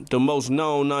The most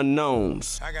known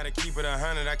unknowns. I gotta keep it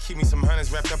 100, I keep me some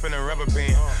hundreds wrapped up in a rubber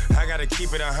band. I gotta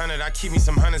keep it 100, I keep me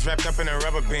some hundreds wrapped up in a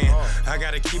rubber band. I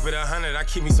gotta keep it 100, I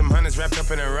keep me some hundreds wrapped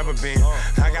up in a rubber band.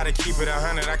 I gotta keep it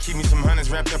 100, I keep me some hundreds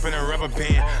wrapped up in a rubber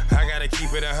band. I gotta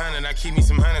keep it 100, I keep me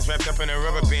some hundreds wrapped up in a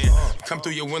rubber band. Come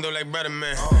through your window like brother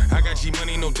man. I got G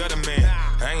money, no dutter man.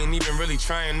 I ain't even really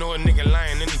trying, no a nigga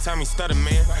lying anytime he stutter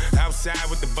man. Outside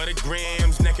with the butter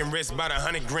grams, neck and wrist about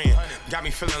 100 grand. Got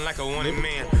me feeling like a wanted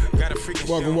man. Got a freaking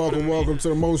Welcome to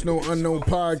the Most Known Unknown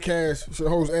podcast. It's your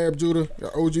host Ab Judah,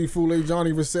 got OG Fule,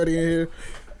 Johnny Vassetti in here.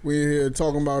 We're here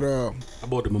talking about I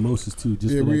bought the mimosas too.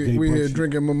 Just yeah, for that we here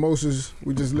drinking mimosas.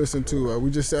 We just listened to. We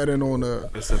just sat in on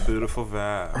It's a beautiful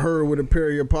vibe. Her with a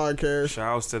Period podcast.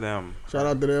 Shouts to them. Shout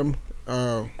out to them.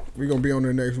 We're gonna be on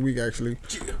there next week actually,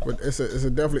 but it's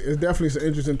definitely some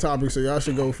interesting topics. So y'all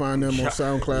should go find them on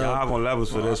SoundCloud. Y'all gonna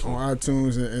levels for this one on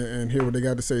iTunes and hear what they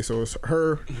got to say. So it's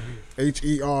Her,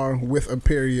 HER with a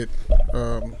period.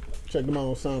 Check them out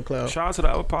on SoundCloud. Shout out to the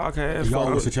other podcast. Y'all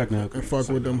always check them out. And fuck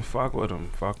with them. Fuck with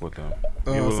them.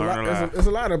 There's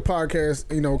a lot of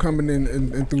podcasts, coming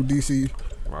in through DC.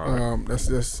 Right.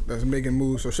 That's making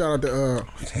moves. So shout out to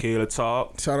Tequila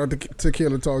Talk. Shout out to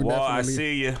Tequila Talk. Walt, definitely. I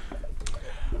see you.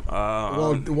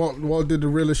 Walt did the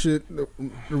realest shit, the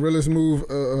realest move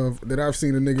that I've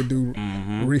seen a nigga do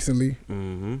recently.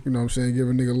 Mm-hmm. You know what I'm saying? Give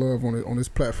a nigga love on his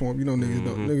platform. You know niggas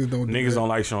don't do Niggas that. don't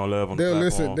like showing love on the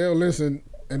platform. They'll listen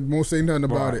and won't say nothing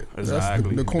about it.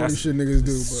 Exactly. That's the corny shit niggas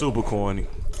do. But super corny.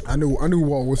 I knew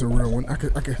Walt was a real one. I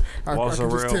could Walt's a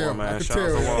real tell. one, man. I could Shout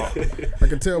out to Walt. I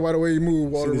can tell by the way he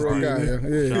moved. Walt a real guy.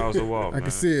 Yeah. Shout out to Walt, I can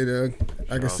man. see it.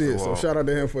 I can see it. So shout out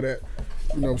to him for that.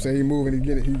 You know what I'm saying? He moving. He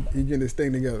getting his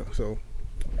thing together. So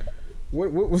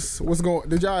what's going?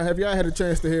 Have y'all had a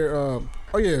chance to hear?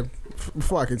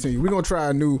 Before I continue, we're gonna try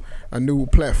a new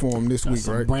platform this week,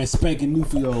 right? Brand spanking new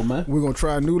for y'all, man. We're gonna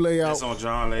try a new layout. It's on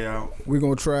John layout. We're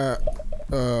gonna try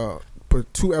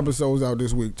put 2 episodes out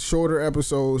this week. Shorter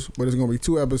episodes, but it's gonna be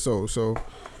 2 episodes. So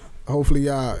hopefully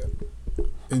y'all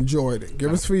enjoyed it.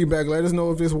 Give us feedback. Let us know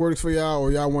if this works for y'all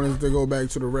or y'all want us to go back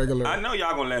to the regular. I know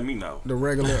y'all gonna let me know. The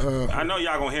regular. I know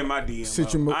y'all gonna hit my DM.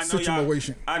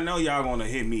 Situation. I know y'all gonna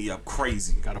hit me up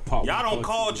crazy. Got a pop. Y'all don't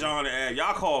call John and Ed.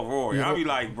 Y'all call Rory. Yeah. I'll be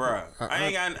like, bruh, I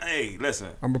ain't got. Hey, listen.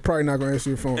 I'm probably not gonna answer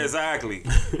your phone. Exactly.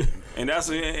 And that's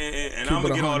and I'm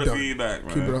gonna get all the feedback,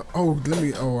 man.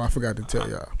 I forgot to tell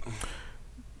y'all.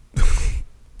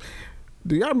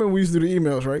 Do y'all remember we used to do the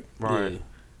emails, right? Right. Yeah.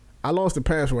 I lost the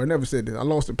password. I never said this. I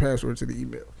lost the password to the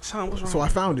email. Son, what's wrong? So I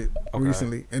found it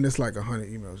recently, and it's like 100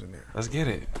 emails in there. Let's get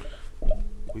it.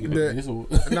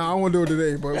 No, I won't do it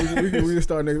today, but we can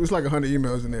start next. It's like 100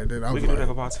 emails in there. That I We was can do like, that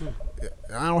for part 2.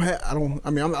 I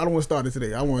don't want to start it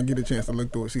today. I want to get a chance to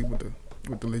look through it, see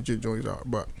what the legit joints are.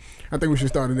 But I think we should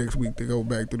start it next week to go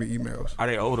back through the emails. Are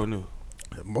they old or new?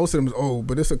 Most of them is old,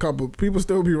 but it's a couple. People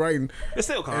still be writing. It's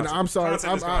still content. And I'm sorry.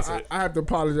 I have to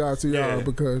apologize to y'all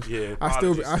because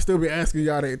I still be asking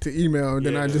y'all to email, and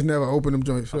then I just never open them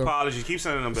joints. So. Apologies. Keep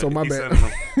sending them back. So my bad.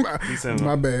 Keep sending them.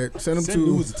 My bad. Send them Send to.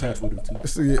 news attached with them too.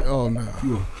 See, oh no.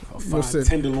 What's it?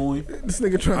 Tenderloin. This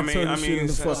nigga trying to turn this shit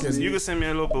into fucking. You can send me a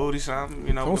little booty something.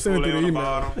 You know, don't send it through the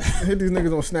email. Hit these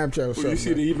niggas on Snapchat or something. You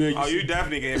see the email? You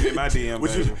definitely can hit my DM.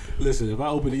 Baby. Listen, if I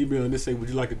open the email and they say, "Would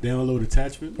you like to download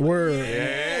attachment?" Word.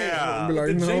 Yeah. Be like,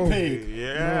 the no. JPEG.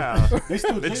 Yeah. They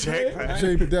still The JPEG.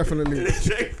 Jake definitely.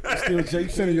 Still Jake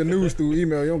sending your news through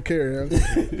email. You don't care.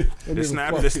 The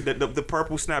snap, the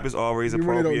purple snap is always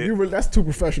appropriate. That's too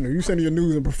professional. You sending your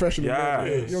news in professional. Yeah.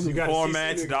 You don't give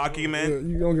Formats, document.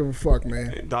 You don't give a fuck,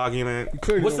 man. Document.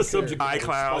 What's the subject?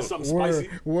 iCloud. Something spicy.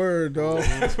 Word, dog.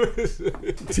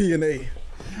 TNA.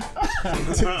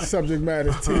 Subject matter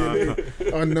is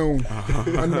TNA. Unknown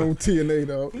TNA,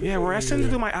 dog. Yeah, where I sent it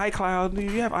to my iCloud. Do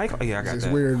you have iCloud? Yeah, I got It's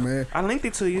that. weird, man. I linked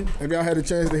it to you. Have y'all had a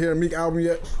chance to hear a Meek album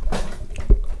yet?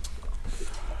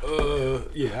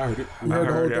 Yeah, I heard it. You heard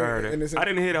the whole thing? I heard it. I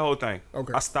didn't hear the whole thing.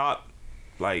 Okay. I stopped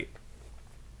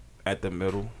at the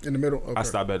middle. In the middle? Okay. I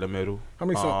stopped at the middle. How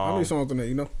many songs on there,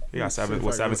 you know? He got 17.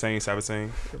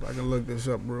 If I can look this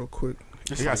up real quick.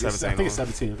 He got 17. I think it's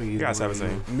 17. He got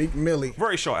 17. Meek Millie.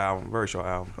 Very short album.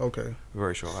 Okay.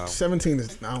 Very short album. 17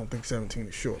 is, I don't think 17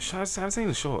 is short. 17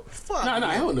 is short. Fuck. No,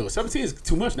 I don't know. 17 is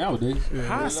too much nowadays.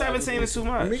 How 17 is too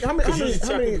much? How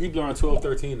many? People are on 12,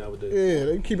 13 nowadays. Yeah,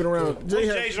 they keep it around.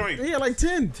 Jay drink? Yeah, like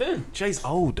 10. 10. Jay's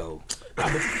old though.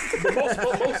 But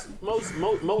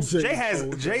most Jay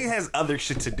has other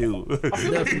shit to do. I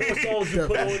feel like the more songs you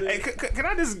put on Hey, it. can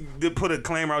I just put a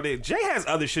claim out there? Jay has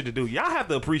other shit to do. Y'all have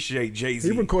to appreciate Jay-Z.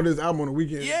 He recorded his album on the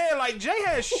weekend. Yeah, like Jay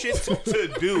has shit to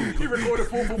do. He recorded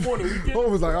 444 the weekend.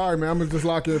 Hov was like, all right, man, I'm gonna just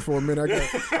lock in for a minute. I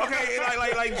got Okay,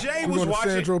 like Jay I'm was going to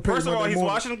watching. Central Pay First of all, Monday he's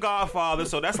morning. watching Godfather,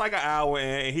 so that's like an hour,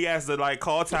 and he has to like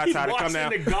call Ty He's to come watching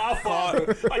down. The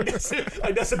Godfather. like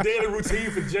that's a daily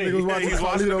routine for Jay. Niggas watching He's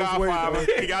watching the Carlito's Way, Godfather.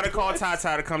 though. He got to call Ty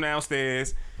to come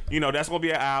downstairs. You know, that's gonna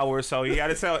be an hour, so he got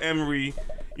to tell Emery.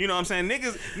 You know what I'm saying?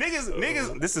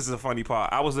 Niggas. This is a funny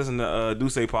part. I was listening to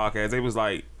Duce podcast. They was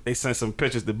like, they sent some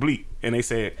pictures to Bleak, and they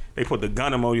said they put the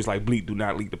gun emojis like Bleak, do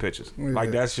not leak the pictures. Yeah.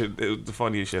 Like that shit, it was the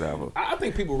funniest shit ever. I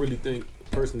think people really think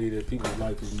personally that people's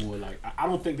life is more like. I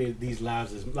don't think that these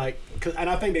lives is like, and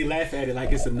I think they laugh at it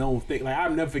like it's a known thing. Like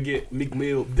I'll never forget Meek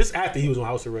Mill. This after he was on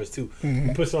house arrest too. He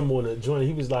put something on the joint.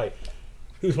 He was like.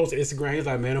 He was posting Instagram. He was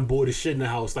like, "Man, I'm bored as shit in the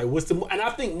house. Like, what's the?" And I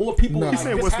think more people. Nah. Like, He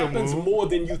said, this "What's the happens move?" more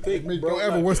than you think, bro. Don't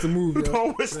ever Like, what's the move, yo.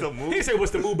 Don't what's the move? he didn't say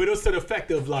what's the move, but it was to the effect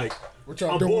of like, What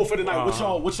y'all I'm doing? bored for the night. What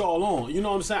y'all on? You know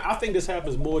what I'm saying? I think this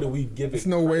happens more than we give it. There's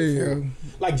no way, yo.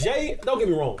 Like Jay, don't get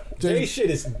me wrong. Jay shit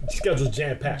is scheduled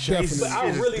jam packed. Definitely. But I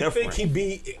Shit is really different. think he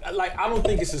be like. I don't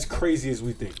think it's as crazy as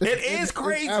we think. It is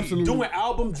crazy. absolutely- Doing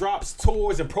album drops,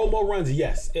 tours, and promo runs,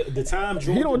 yes. The time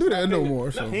He don't do that no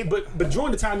more, so. But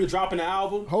during the time you're dropping the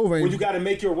album, Hov ain't- when you got to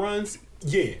make your runs,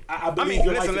 yeah, I I believe mean,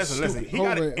 your life is listen. stupid. He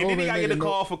got, Hov and then he got to get a ain't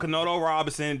call for Canolo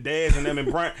Robinson, Dez, and them, and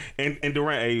Brent and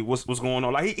Durant. Hey, what's going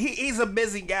on? Like he's a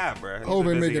busy guy, bro. He's Hov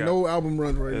a ain't busy making guy. no album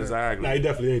runs right now. Exactly. Nah, he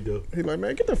definitely ain't though. He like,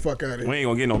 man, get the fuck out of We here. ain't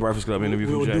gonna get no Breakfast Club interview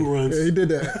We from don't Jay. do runs. Yeah, he did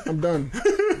that. I'm done.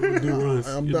 We don't do runs.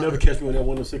 I'm You'll done. never catch me on that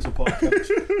 106 and Park couch.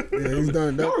 Yeah, he's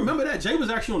done. Y'all That, remember that? Jay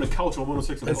was actually on the couch on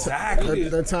 106 and Park. Exactly.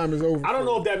 that time is over. I don't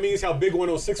know if that means how big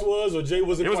 106 was or Jay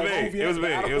wasn't It was quite big. over yet, It was but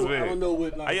big. I don't It was know- big. I don't know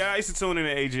what. Like, Yeah, I used to tune in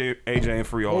to AJ and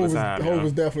Free all the time. Hov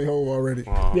was definitely Hov already.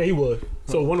 yeah, he was.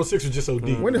 So 106 was just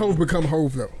OD. When did Hov become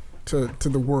Hov though? To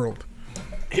the world.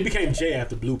 He became Jay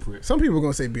after Blueprint. Some people are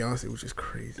gonna say Beyonce, which is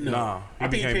crazy. No, Nah, I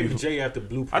think he became came Blueprint. Jay after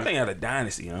Blueprint. I think at a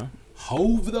dynasty, huh?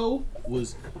 Hove though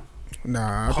was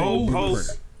Nah, I think Hov,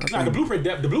 Blueprint. nah, the Blueprint.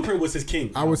 The Blueprint was his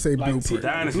king. I would say Like, Blueprint. the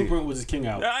Dynasty. Blueprint was his king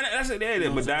out. That's it. Yeah,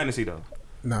 but dynasty though.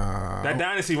 Nah. That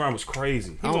dynasty run was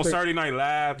crazy. He don't was on think- Saturday Night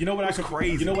Live. You know what It was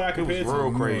crazy. You know what I It compared was to?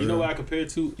 real crazy. You know what I compared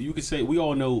to? You could say we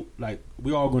all know, like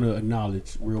we all gonna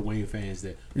acknowledge, real Wayne fans,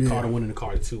 that the Yeah. Carter 1 and the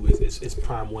Carter 2 is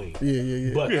prime Wayne.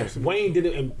 Yeah. But Yeah. Wayne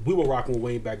didn't, and we were rocking with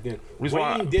Wayne back then. That's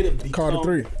why- Wayne didn't become Carter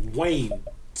 3. Wayne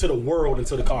to the world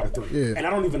until the Carter 3. Yeah. And I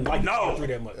don't even like No. the Carter 3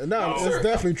 that much. No, it's Sir.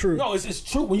 definitely true. No, it's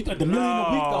true. When you the million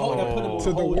a week, the whole that put him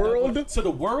To the world? to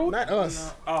the world, Not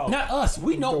us. not us.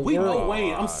 We know The know world.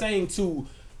 Wayne. I'm saying to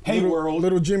hey world,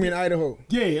 Little Jimmy in Idaho.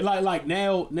 yeah, like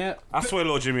now. I swear,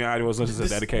 little Jimmy Ivy was listening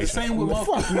to The dedication. same with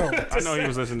Fuck no. I know he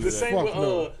was listening to the that. same Fuck with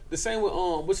no. the same with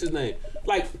what's his name?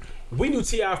 Like we knew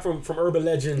T.I. from Urban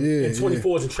Legend Yeah, and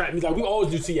 24s and trap music. Like we always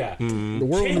knew T.I. The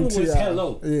world King knew was T.I.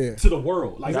 hello Yeah. to the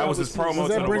world. Like That was his promo Was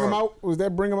to that the Bring Him world. Out? Was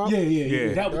that Bring Him Out? Yeah.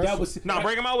 Yeah. That was. Nah,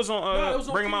 Bring Him Out was on. No, it was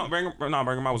on Bring Him TV. Out. Bring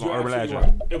Him Out was on You're Urban absolutely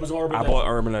Legend. right. It was on Urban I Legend. bought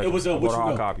Urban Legend. It was I bought what a you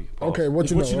hard know. copy. Okay,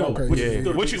 what you know? Okay. Which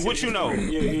Yeah. is What you know?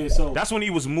 Yeah. So That's when he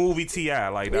was movie T.I.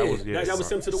 Like that was. Yeah. that was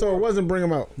him to the So it world. wasn't Bring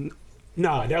Him Out.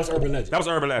 Nah, that was Urban Legend. That was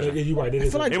Urban Legend. Yeah, you're right. I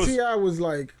feel like It was- T.I. was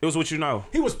like, It was what you know.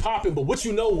 he was popping, but what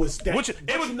you know was that.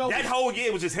 That whole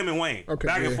year was just him and Wayne. Okay,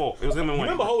 Back and yeah. forth. It was him and Wayne.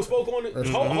 Remember Hov spoke on it?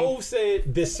 Hov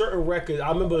said there's certain records. I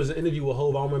remember there was an interview with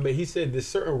Hov. I don't remember. He said there's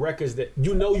certain records that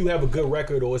you know you have a good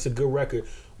record or it's a good record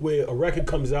where a record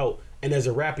comes out and as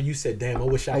a rapper you said, damn, I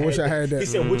wish I had that. He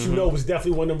said what you know was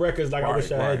definitely one of them records like I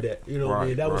wish I had that. You know what I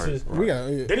mean? That was his. we got.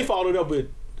 Yeah. Then he followed up with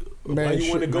why you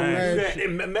want to go do that?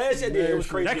 And Mad said it was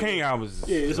crazy. That King album was.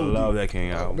 Yeah, it's I OD. love that King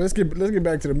album. Let's get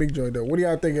back to the Meek joint though. What do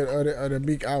y'all think of the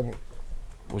Meek album?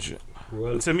 What you?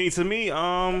 Well, To me,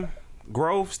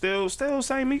 Grove still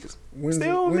same Meek. Wins,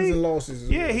 Still wins Meek. and losses.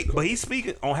 Yeah, but he's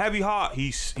speaking on Heavy Heart.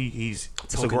 He's it's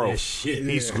a Talking growth. that shit.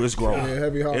 It's growth. Yeah,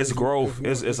 Heavy Heart It's is- growth.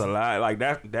 is- It's a lot like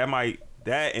that and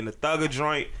the Thugger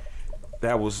joint.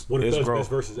 That was one of it's the growth. best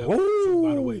verses ever. Woo!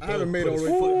 By the way, I haven't made Doug all put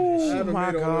the his foot in that way. I shit. haven't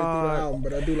my made all the way through the God. album,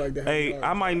 but I do like that. Hey,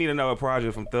 I might need another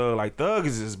project from Thug. Like Thug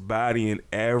is just bodying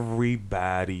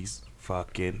everybody's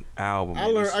fucking album. I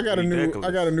man. learned. It's I got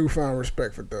ridiculous. a newfound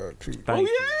respect for Thug too. Thank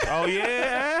you. Oh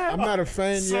yeah. I'm not a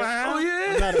fan yet. Slime. Oh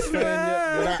yeah. I'm not a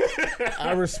fan yet, but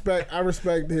I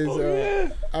respect his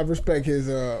I respect his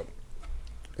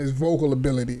vocal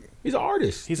ability. He's an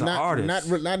artist. He's an Not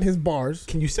artist. not his bars.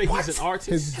 Can you say he's an artist?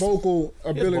 His vocal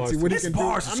ability, bars- what he his can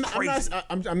bars do. is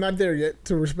I'm not there yet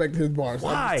to respect his bars.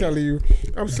 I'm Why? just telling you,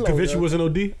 I'm slow. Convince yo. you was an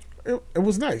OD? It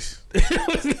was nice. It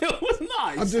was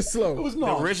nice. I'm just slow. It was The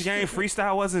nice. Rich Gang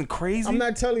freestyle wasn't crazy. I'm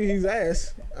not telling you he's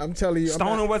ass. I'm telling you.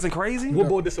 Stoner wasn't crazy. What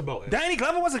brought this about? Danny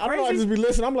Glover wasn't I don't know. I crazy. just be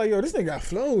listening. I'm like, yo, this nigga got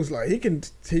flows. Like he can.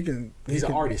 He's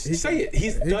an artist. He Say it.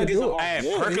 He's can Doug is an do it. artist.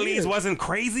 Yeah, he Hercules is. wasn't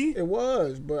crazy. It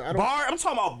was, but I don't. I'm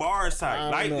talking about bars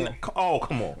type. I don't know. Oh,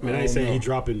 come on. Man, I ain't saying he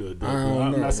dropping the.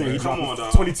 I'm know, not saying he man. Come dropping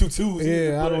on, dog. 22 twos.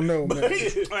 Yeah, I don't know, man.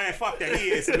 Man, fuck that. He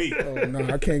is me. Oh,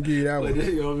 no, I can't give you that one.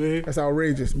 You know what I mean? That's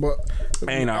outrageous. But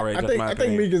Ain't outrageous, I my think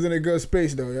opinion. Meek is in a good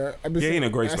space though. Yeah, I've been Yeah, he in a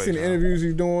great I space, seen the man. interviews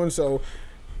he's doing, so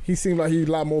he seemed like he's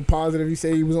a lot more positive. He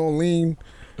said he was on lean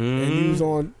and he was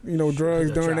on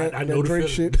drugs during I that know the Drake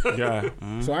feeling. shit. Yeah.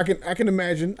 So I can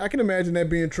imagine that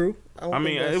being true. I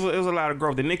mean, it was a lot of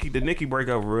growth. The Nicki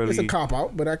breakup really. it's a cop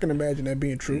out, but I can imagine that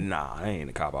being true. Nah, it ain't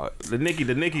a cop out. The Nicki.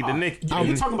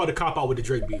 You talking about the cop out with the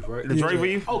Drake beef, right? The Drake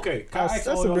beef. Okay, can I ask That's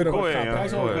all a y'all bit of a question? cop Can I out.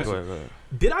 ask y'all a Go question? ahead.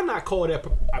 Did I not call that?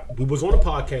 We was on a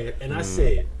podcast and I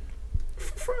said,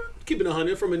 keeping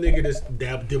 100 from a nigga that's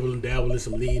dabbling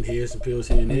some lean here, some pills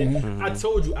here and there. I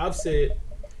told you, I've said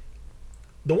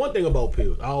the one thing about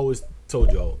pills. I always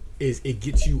told y'all is it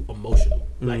gets you emotional.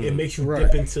 Like it makes you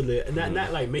dip into the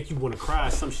not like make you want to cry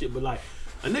or some shit, but like.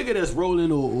 A nigga that's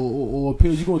rolling or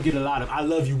pills, you gonna get a lot of "I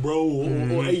love you, bro,"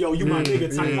 or "Hey, yo, you my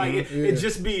nigga" type. Like it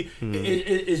just be,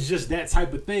 it's just that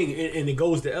type of thing, and it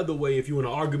goes the other way if you in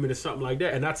an argument or something like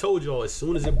that. And I told y'all as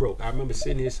soon as it broke, I remember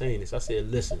sitting here saying this. I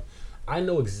said, "Listen, I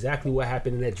know exactly what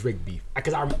happened in that Drake beef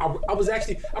because I was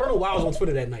actually I don't know why I was on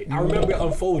Twitter that night. I remember it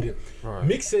unfolding.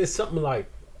 Mick said something like,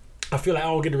 I feel like I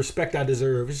don't get the respect I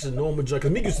deserve. It's just a normal drug.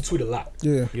 Because Meek used to tweet a lot.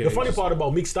 Yeah. The funny part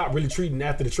about Meek stopped really tweeting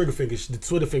after the the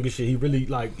Twitter finger shit. He really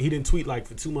he didn't tweet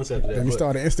for 2 months after that. Then he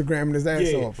started Instagramming his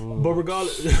ass off. But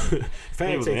regardless, Fab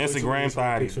He was an takes Instagram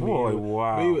thotty. me. Boy,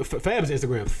 wow. Fab's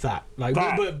Instagram thought.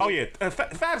 Oh yeah,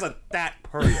 Fab's a that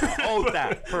period. Old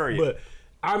that period. But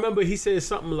I remember he said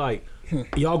something like,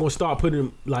 y'all gonna start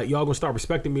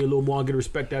respecting me a little more and get the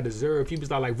respect I deserve. He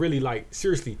was like really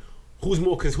seriously, who's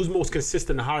most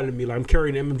consistent and harder than me? Like I'm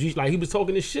carrying MMG. Like he was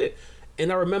talking this shit.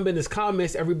 And I remember in his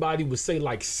comments, everybody would say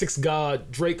Six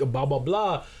God, Drake, or blah blah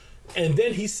blah. And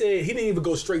then he said he didn't even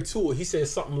go straight to it. He said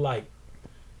something like,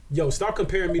 yo, stop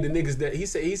comparing me to niggas that he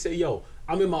said, yo,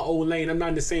 I'm in my old lane. I'm not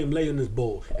in the same lane in this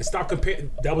bull. And stop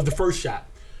comparing. That was the first shot.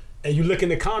 And you look in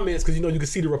the comments because you can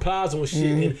see the replies on shit,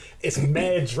 and it's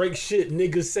mad Drake shit.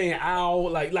 Niggas saying "ow,"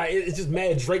 like it's just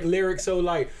mad Drake lyrics. So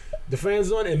the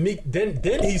fans on and Meek. Then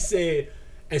he said,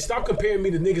 and stop comparing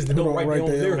me to niggas that don't write their own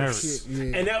lyrics.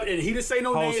 Yeah. And he didn't say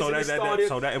no names. So and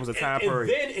that it was a time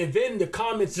period. And then the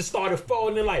comments just started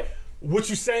falling in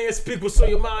what you saying? Speak what's on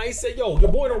your mind. He said, "Yo,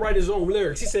 your boy don't write his own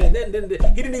lyrics." He said, then he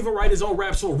didn't even write his own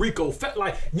raps on Rico.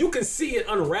 You can see it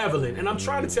unraveling. And I'm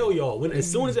trying to tell y'all,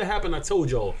 as soon as it happened, I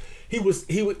told y'all he was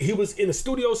in a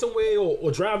studio somewhere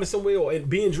or driving somewhere or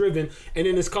being driven, and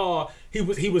in his car he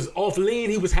was off lean,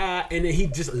 he was high, and then he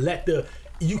just let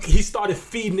he started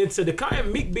feeding into the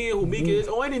kind Meek being who Meek is,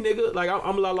 or any nigga.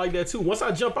 I'm a lot like that too. Once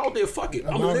I jump out there, fuck it.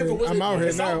 I'm living with it. I'm out here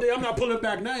It's now. out there. I'm not pulling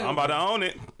back now. I'm about to own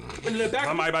it. And in the back,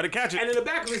 Somebody about to catch it. And in the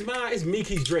back of his mind, it's Meek,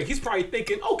 he's Drake. He's probably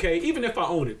thinking, okay, even if I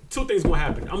own it, two things gonna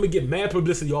happen. I'm gonna get mad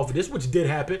publicity off of this, which did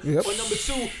happen. Yep. But number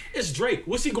two, it's Drake.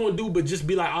 What's he gonna do but just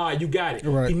be like, all right, you got it.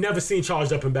 Right. He never seen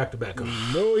Charged Up and Back to Back.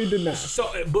 No, he did not. So,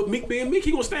 but Meek being Meek,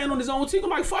 he gonna stand on his own team.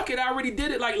 I'm like, fuck it, I already did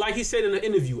it. Like he said in the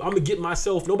interview, I'm gonna get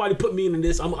myself. Nobody put me into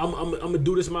this. I'm gonna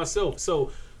do this myself.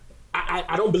 So.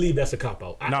 I don't believe that's a cop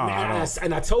out.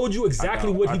 And I told you exactly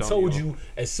what he told you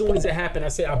as soon as it happened. I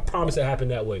said, I promise it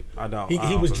happened that way. I don't.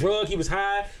 He was drugged. He was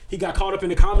high. He got caught up in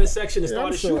the comment section and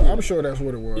started shooting. I'm sure that's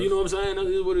what it was. You know what I'm saying? That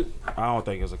is what I don't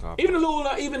think it's a cop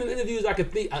out. even in interviews, I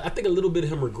think a little bit of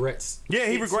him regrets. Yeah,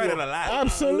 he regretted a lot.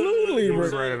 Absolutely, He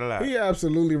regretted a lot. He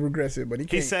absolutely regrets it, but he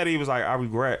can't. He said he was like, I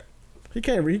regret. He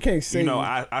can't say.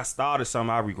 I started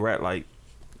something. I regret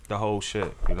the whole shit.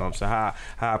 You know what I'm saying? How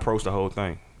I approached the whole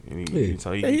thing.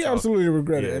 He absolutely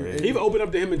regretted it. He even opened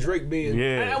up to him and Drake being.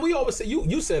 Yeah. And we always say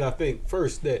you said I think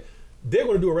first that they're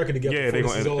going to do a record together. Yeah,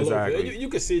 before this is all exactly. over. You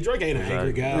can see Drake ain't an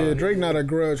angry guy. Yeah, Drake not a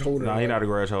grudge holder. No, he's not a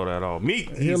grudge holder at all.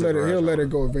 Meek, He'll let it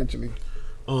go eventually.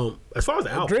 As far as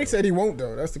the album, Drake said he won't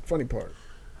though. That's the funny part.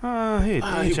 He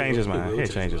changed his mind. He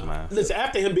changed his mind. Listen,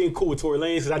 after him being cool with Tory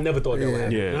Lanez, because I never thought that would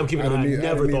happen. Yeah. And I'm keeping it I I didn't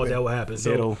never thought either. that would happen.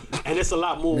 So, Ditto. and it's a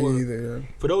lot more. Me either. Yeah.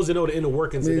 For those that know the inner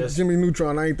workings of that, Jimmy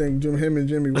Neutron, I ain't think him and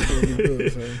Jimmy was gonna be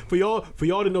good. So. for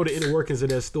y'all to know the inner workings of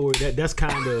that story, that's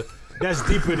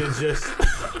deeper than just.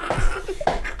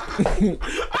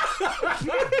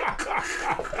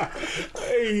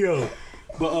 Hey yo,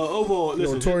 But overall, Yo,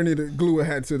 listen. Tory need to glue a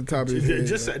hat to the top of his head.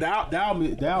 Just the album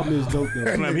is dope.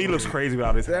 Though. Slim, he looks crazy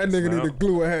about his That hat. nigga Slim. need to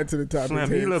glue a hat to the top of Slim, his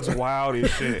head. he looks wild as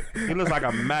shit. He looks like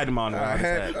a madman without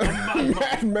his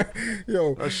hat.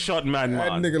 Yo, A short that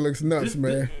madman. nigga looks nuts,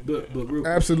 man. But real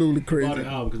Absolutely about crazy. the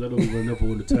album, because I know we run up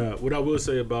on the time. What I will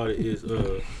say about it is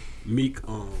Meek.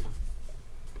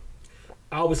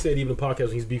 I always said, even in the podcast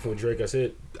when he's beefing with Drake, I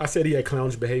said he had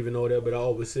clownish behavior and all that, but I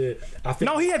always said I think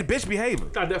No, he had bitch behavior.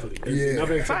 Nah, definitely. Yeah. Not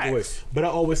very Facts. way. But I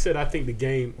always said I think the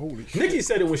game. Holy shit. Nikki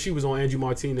said it when she was on Andrew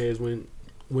Martinez when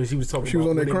she was talking. She was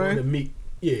about on there when they were crying? the Meek.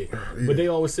 Yeah. But they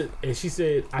always said, and she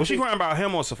said, Was she crying about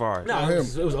him or Safari? Nah, it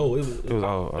was old. It was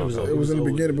old. It was old. It was in the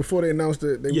old. beginning before they announced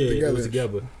that they were Yeah, together. it was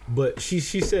together. But she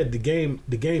said the game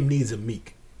needs a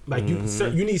Meek. Like you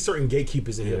need certain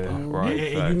gatekeepers in hip hop, right, and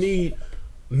you facts. need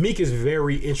Meek is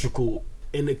very integral,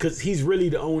 and because he's really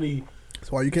the only.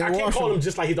 That's why you can't I can't watch call him. him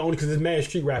just like he's the only because there's mad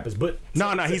street rappers, but No,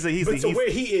 he's where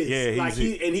he is, yeah, like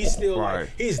he's- he's still right. like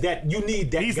he's that you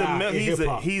need that He's guy the in he's hip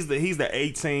hop. the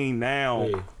 18 now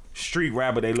Yeah. street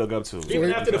rapper they look up to.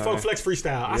 Even after the Funk Flex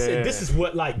freestyle, I said this is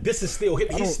what like this is still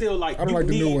hip. He's still like I don't you like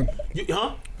the need, new one.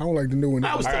 Huh? I don't like the new one.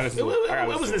 That was I gotta tough. listen to it. I gotta It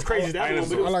wasn't listen as to crazy it. as that I one, gotta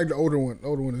but it I was like the older one.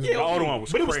 Older one is Yeah, The older one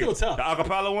was But it was crazy. still tough. The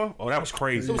acapella one? Oh, that was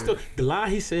crazy. So still, the line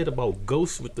he said about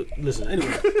Ghost with the listen.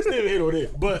 Anyway, still hit on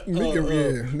it. But Meek,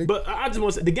 yeah. but I just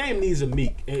want to say the game needs a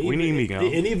Meek. And We need Meek, and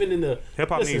even in the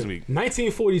Hip-hop listen, needs Meek.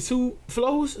 1942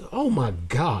 flows. Oh my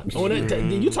God! Oh,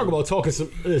 you talk about talking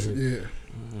some. Listen,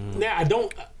 Yeah. now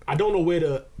I don't know where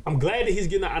the. I'm glad that he's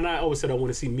getting. And I always said I want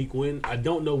to see Meek win. I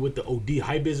don't know what the OD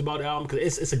hype is about the album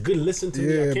because it's a good listen to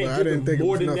me. Yeah, I but can't I give didn't it think it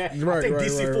more was than enough. that. Right, I think right,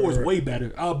 DC4 right, is right. way better.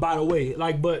 By the way,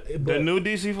 like but The new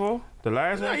DC4? The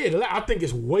last Nah, one? yeah, I think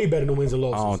it's way better than wins and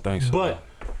losses. I don't think so. But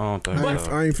I don't think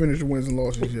so. I ain't finished the wins and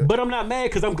losses yet. But I'm not mad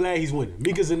because I'm glad he's winning.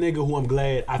 Meek is a nigga who I'm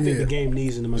glad. I think Yeah. the game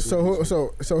needs him.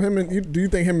 So him and do you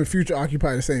think him and Future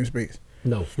occupy the same space?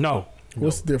 No, No.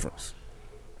 What's the difference?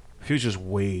 Future's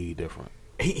way different.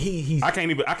 he's. I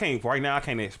can't right now I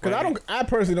can't explain. Because I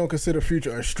personally don't consider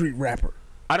Future a street rapper.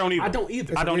 I don't either. I don't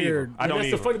either. I don't either. weird. I don't That's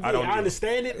either. the funny I thing. don't I either.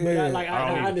 understand it, but Yeah.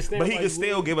 I understand. But he why can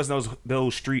still give us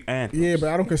those street anthems. Yeah, but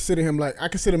I don't consider him I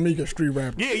consider Meek a street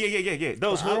rapper. Yeah.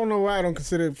 Those I don't know why I don't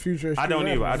consider Future a street I don't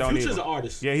rapper. either. I don't Future's either. an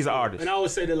artist. Yeah, he's an artist. And I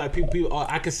always say that like people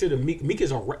I consider Meek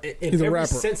is in He's a every rapper.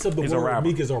 sense of the He's a word. rapper.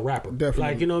 Meek is a rapper. Definitely.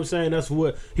 Like you know what I'm saying. That's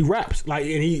what he raps. Like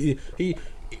and he.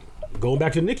 Going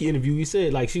back to the Nicki interview, he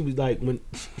said like she was like when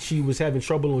she was having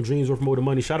trouble on Dreams Worth More Than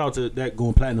Money. Shout out to that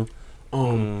going platinum.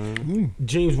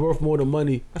 Dreams Worth More Than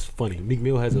Money. That's funny. Meek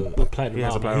Mill has a platinum He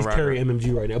has a album. platinum He's carrying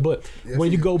MMG right now. But Yes,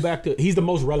 when you he go is. back to, he's the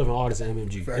most relevant artist in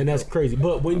MMG, Fact, and that's though. crazy.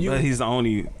 But when you But he's the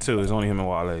only two. It's only him and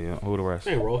Wale. Yeah. Who the rest?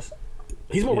 ain't Ross,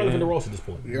 he's more relevant than Ross at this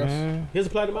point. Yes. He has a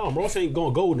platinum album. Ross ain't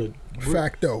going gold in the.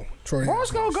 Facto. Troy.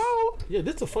 Ross gonna go. Yeah,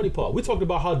 this is the funny part. We talked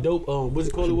about how dope what's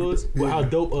it called it was? Well, how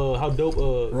dope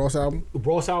Ross album.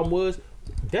 Ross album was.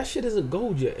 That shit isn't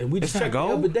gold yet, and we just It's not checked the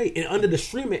gold? other day. And under the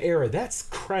streaming era, that's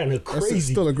kind of That's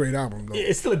crazy. still a great album though.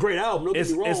 It's still a great album. Don't get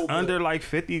It's me wrong. it's but- under like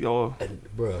 50 or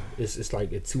bruh, it's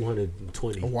like at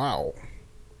 220. Wow.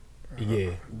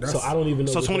 Yeah. That's- So I don't even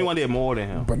know. so what 21 did more than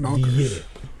him. Binoculars.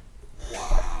 Yeah.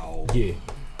 Wow. Yeah.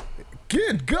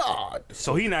 Good God.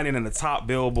 So he not in the top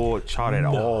Billboard chart at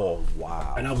all.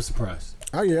 Wow. And I was surprised.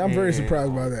 Oh yeah, I'm very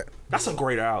surprised by that. That's a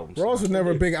great album. Ross was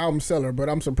never a big album seller, but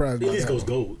I'm surprised At by least that. goes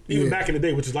gold. Even Yeah. back in the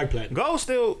day, which is like platinum. Go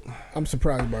still. I'm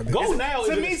surprised by that. Gold now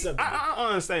To is me, acceptable. I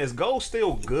understand. Is Go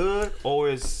still good or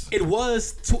is? It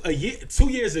was 2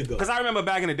 years ago. Because I remember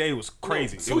back in the day it was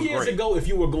crazy. No, It 2 was years great. ago, if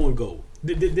you were going gold,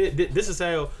 this is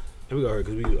how. And we got her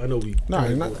because I know we. Nah,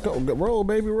 not go, roll,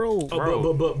 baby, roll.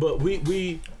 Oh, but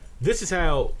we this is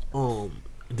how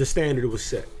the standard was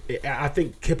set. I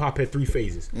think hip hop had 3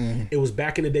 phases. It was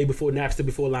back in the day before Napster,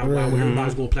 before LimeWire, when everybody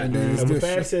was going platinum. And then And when it's this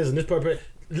Fab shit. says, and this purpose,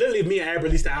 literally, if me and Ab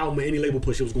released the album, and any label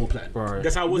push, it was going platinum. Right.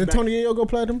 That's how it was. Did Back. Tony Yayo go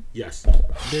platinum? Yes.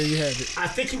 There you have it. I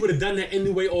think he would have done that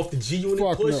anyway off the G Unit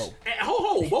Fuck push. no.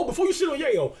 And whoa, before you shit on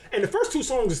Yayo. And the first 2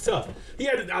 songs is tough. He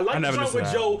had I like the never song listened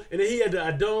with to that. Joe, and then he had the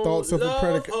I don't Thoughts of a love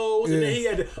Predicate. hoes, and then Yeah. he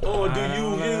had the oh do you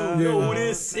know who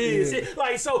this is? Yeah.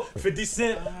 Like so 50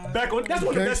 Cent back on that's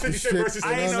one of the best 50 Cent Gangsta verses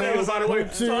shit. I ain't know that was by the way.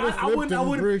 So I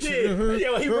wouldn't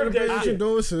yeah, he wrote that shit.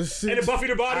 And then Buffy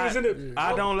the Body was in it.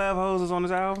 I don't love hoses on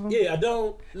this album. Yeah, I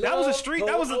don't. That was a street-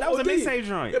 that was a OD. mixtape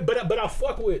joint. Yeah, but I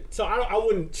fuck with. So I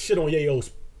wouldn't shit on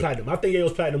Yayo's platinum. I think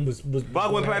Yayo's platinum was.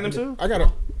 Bug went platinum too. I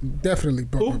gotta definitely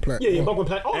Buck Who? went platinum. Yeah, Buck went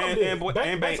platinum. And-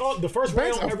 and Banks, Banks. the first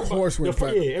Banks, round. of everybody- course, went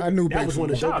platinum. Yeah, I knew that Banks was one of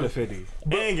would the Shout out to dope. 50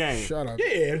 and Game. Shout out.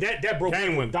 Yeah, and that broke.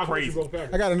 Game went documentary crazy. broke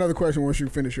platinum. I got another question once you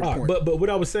finish your point. But what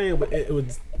I was saying, it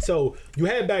was so you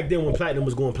had back then when platinum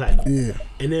was going platinum. Yeah.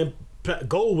 And then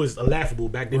Gold was laughable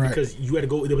back then Right. because you had to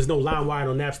go. There was no LimeWire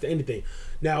on Napster, anything.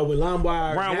 Now with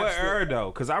LimeWire, Around what Napster, era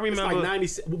though? Because I it's remember like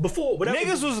 90 before. Whatever.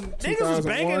 niggas was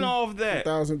banking off that.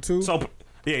 2002. So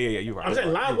yeah, you're right. I'm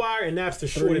saying LimeWire and Napster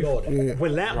shorted all that. Yeah.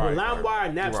 When Right,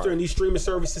 LimeWire, Napster, right. and these streaming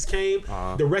services came,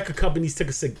 the record companies took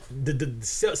the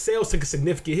sales took a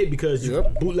significant hit because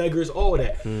bootleggers, all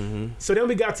that. So then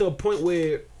we got to a point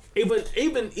where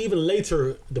even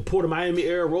later, the Port of Miami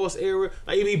era, Ross era,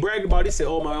 like even he bragged about it. He said,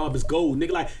 "Oh, my album is gold,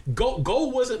 nigga." Like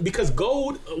gold wasn't because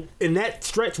gold in that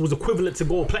stretch was equivalent to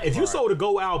gold platinum. If you sold a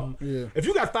gold album, if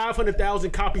you got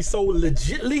 500,000 copies sold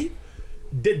legitly.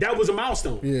 That was a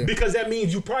milestone because that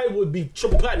means you probably would be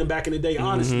triple platinum back in the day,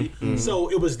 honestly. So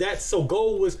it was that. So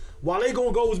gold was while they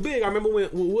going gold was big. I remember when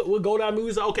what gold album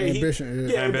was like, okay,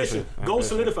 Ambition. Gold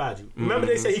solidified you. Remember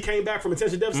they said he came back from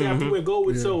attention deficit after he went gold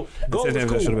with so gold was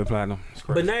cool. Should have been platinum.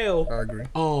 But now, I agree.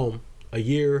 a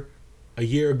year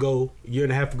ago, year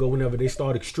and a half ago, whenever they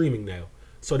started streaming now.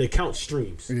 So they count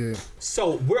streams. Yeah.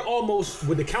 So we're almost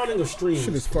with the counting of streams.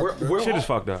 Shit is fucked up. Shit is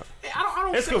fucked up. I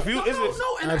don't. It's say, confused.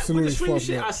 No. And Absolutely with the streaming fucked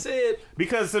shit, up. I said.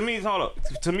 Because to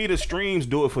me, the streams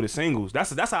do it for the singles.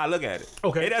 That's how I look at it.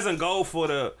 Okay. It doesn't go for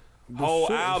the whole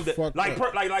shit is album. fucked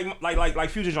Like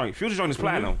Future Joint. Future Joint is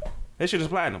platinum. That shit is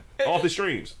platinum off the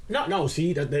streams. No.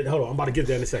 See, hold on. I'm about to get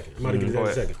there in a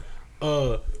second.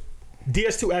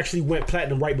 DS2 actually went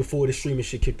platinum right before the streaming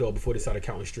shit kicked off. Before they started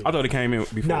counting streams. I thought it came in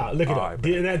before. Nah, look it up.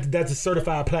 That's a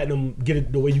certified platinum. Get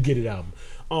it the way you get it album.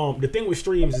 The thing with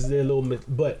streams is they're a little bit,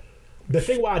 but the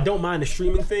thing why I don't mind the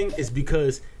streaming thing is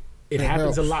because it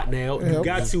happens a lot now. You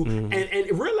got to and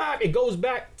in real life it goes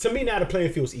back to me now. The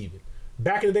playing field's even.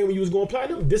 Back in the day when you was going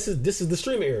platinum, this is the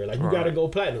streaming era. Like you got to go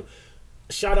platinum.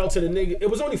 Shout out to the nigga. It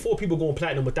was only 4 people going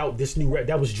platinum without this new rap.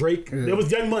 That was Drake. There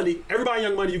was Young Money. Everybody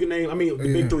Young Money you can name. I mean, the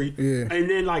big 3. Yeah. And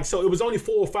then so it was only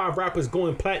 4 or 5 rappers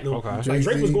going platinum. Okay. Like Jay-Z.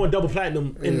 Drake was going double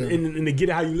platinum in the Get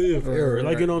It How You Live era.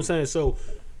 Like you know what I'm saying?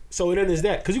 So then is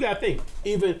that because you gotta think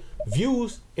even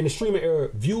views in the streaming era.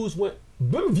 Views went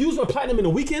platinum in the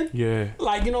weekend. Yeah.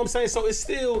 Like you know what I'm saying? So it's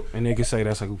still. And they can say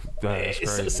that's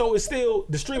crazy. So it's still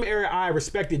the streaming era. I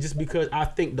respect it just because I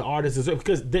think the artists deserve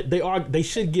because they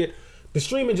should get. The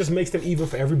streaming just makes them even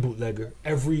for every bootlegger.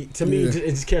 To me, it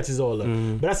just catches all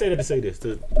up. But I say that to say this,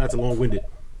 not to long-winded.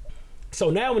 So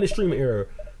now in the streaming era,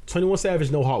 21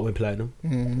 Savage, No Heart went platinum.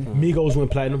 Migos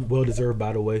went platinum, well deserved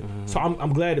by the way. So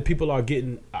I'm glad that people are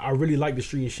getting. I really like the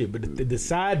streaming shit. But the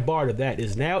sidebar to that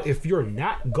is now if you're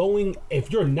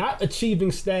not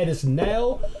achieving status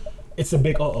now. It's a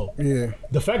big Yeah.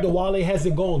 The fact that Wale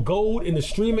hasn't gone gold in the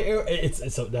streaming era,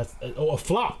 that's a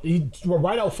flop. He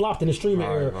right out flopped in the streaming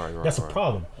era. That's a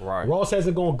problem. Right. Ross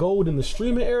hasn't gone gold in the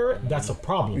streaming era. That's a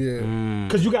problem. Yeah.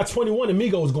 Because you got 21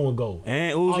 Amigos going gold.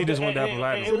 And Uzi just went double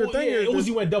platinum. So the thing is,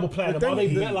 Uzi went double platinum. Are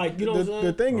they bet like you know what I'm saying?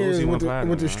 The thing is Uzi went with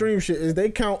platinum, the stream shit is they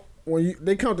count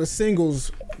they count the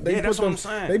singles. That's what I'm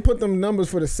saying. They put them numbers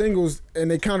for the singles and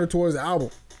they count it towards the album.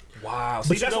 Wow.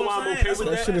 But you know why I'm okay with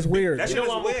That shit is weird. That shit is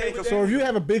weird. So if you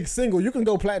have a big single, you can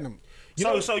go platinum.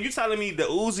 So you telling me the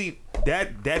Uzi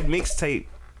that mixtape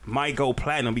might go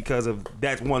platinum because of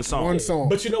that one song? One song.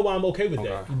 But you know why I'm okay with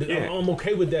that? Yeah. I'm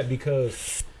okay with that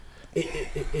because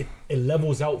it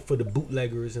levels out for the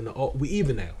bootleggers and we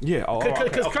even now. Yeah.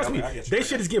 Because trust me, I get you. they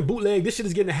shit is getting bootlegged. This shit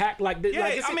is getting hacked. Like, Yeah,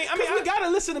 like I mean, we gotta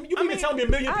listen to. You mean to tell me a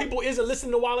million people isn't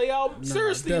listening to Wale album?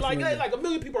 Seriously, like definitely. a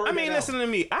million people. I mean, listen to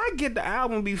me. I get the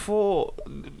album before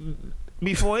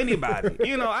anybody.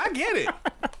 You know, I get it.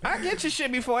 I get your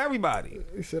shit before everybody.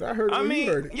 Shit, I heard. I mean,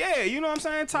 you heard it. yeah, you know what I'm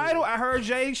saying? Title. I heard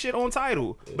Jay shit on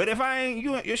Title, but if I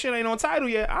ain't your shit ain't on Title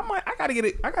yet, I gotta get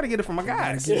it. I gotta get it from my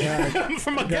guys.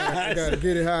 From my I guys. gotta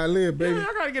get it how I live, baby. Yeah,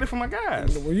 I gotta get it from my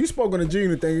guys. When you spoke on the G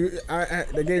Unit thing,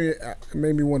 they gave me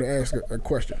made me want to ask a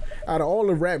question. Out of all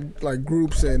the rap like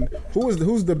groups, and who's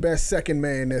the best second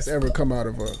man that's ever come out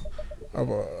of a Cash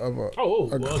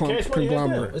Money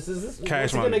conglomerate?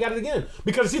 Cash Money. Money. They got it again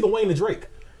because it's either Wayne or Drake.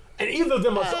 And either of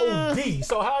them are OD.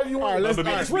 So however you want,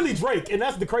 it's really Drake, and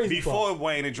that's the crazy Before part.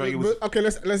 Wayne and Drake, it was. Okay,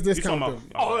 let's discount them.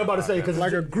 Oh, I'm about to say because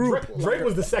Like a group, Drake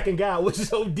was the second guy, which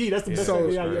is OD. That's the best. So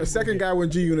second guy the second guy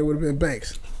with G Unit would have been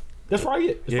Banks. That's probably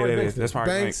it. Yeah, it is. That's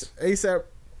probably Banks, ASAP.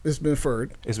 It's been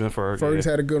Ferg. It's been Ferg. Ferg's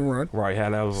had a good run. Right,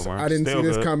 had that was a run. I didn't Still see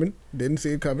this good. coming. Didn't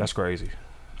see it coming. That's crazy.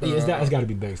 It's got to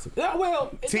be Banks.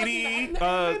 Well, TDE,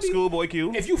 maybe- Schoolboy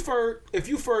Q. If you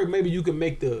Ferg, maybe you can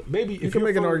make the You can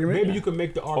make an argument. Maybe you can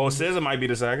make the Or argument. SZA might be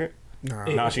the second.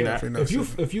 Nah, she not. definitely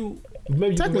If you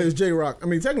maybe Technically, you it's J Rock. I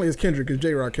mean, technically, it's Kendrick because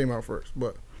J Rock came out first.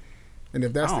 But and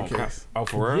if that's the case, Oh,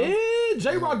 for real? yeah,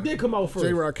 J-Rock did come out first.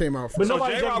 J-Rock came out first. But So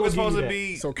nobody's ever J-Rock gonna was give you supposed to that.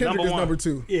 be So Kendrick is one. number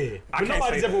 2. Yeah, I but can't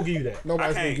nobody's say ever gonna give you that.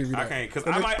 Nobody's gonna give you that. I can't, because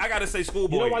I gotta say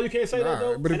Schoolboy. You know why you can't say that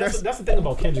though? But And if that's the thing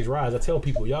about Kendrick's rise. I tell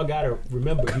people, y'all gotta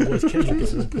remember he was Kendrick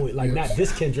at one point. Like not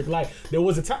this Kendrick. Like there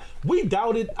was a time we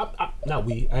doubted. Not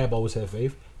we. I have always had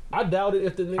faith. I doubted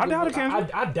if the nigga. I doubted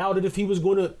Kendrick. I doubted if he was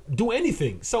going to do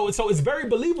anything. So it's very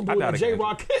believable that doubted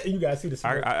J-Rock. You guys see the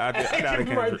smirk. I doubted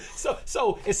Right. Kendrick.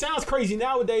 So it sounds crazy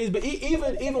nowadays, but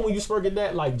even when you smirk at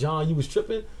that, like John, you was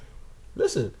tripping.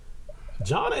 Listen.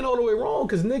 John ain't all the way wrong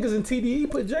because niggas in TDE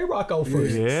put J-Rock out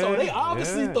first. Yeah, So they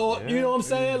obviously thought, you know what I'm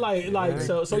saying?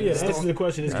 So yeah, the answer to the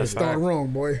question is That's Kendrick. Started wrong,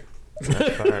 boy.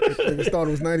 Niggas thought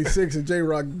it was 96 and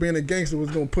J-Rock being a gangster was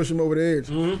gonna push him over the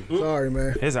edge. Sorry,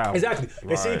 man. His album. Exactly.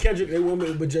 They seen Kendrick, they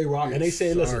went with J-Rock, and they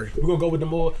said, listen, Sorry. we're going to go with the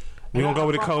more. We gonna go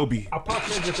with the Kobe. I pop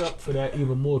Kendrick up for that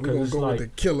even more We're gonna because it's go like.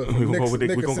 with the killer. We gonna go with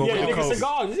the- we gonna go Yeah, with the nigga Kobe.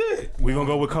 cigars, yeah. We gonna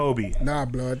go with Kobe. Nah,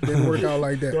 blood. Didn't work out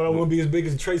like that. Thought I wouldn't be as big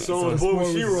as Trey Songz, Boy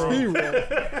with Shiro.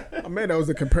 Oh, man, that was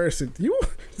a comparison.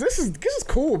 This is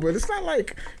cool, but it's not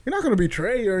like you're not gonna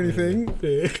betray or anything.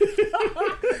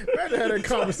 I had a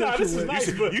conversation this is with.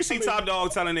 nice, but You see Top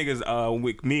Dog telling niggas,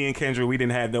 with me and Kendrick, we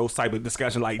didn't have those type of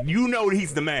discussion. Like, you know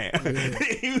he's the man.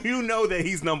 you know that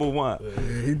he's number one.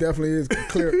 Yeah, he definitely is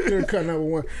clear cut number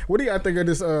one. What do y'all think of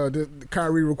this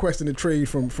Kyrie requesting a trade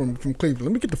from Cleveland?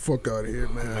 Let me get the fuck out of here,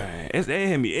 man. Man, it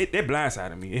hit me. It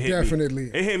blindsided me. It hit Definitely.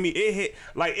 Me. It hit me. It hit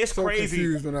like it's So crazy.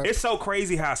 confused when It's so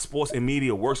crazy how sports and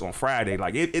media works on Friday.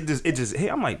 Like it just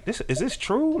hit. I'm like, is this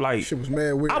true? Like Shit was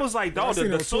mad weird. I was like, I dog, seen it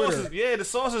the on sources. Twitter. Yeah, the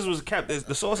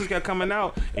sources kept coming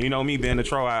out. And you know me being the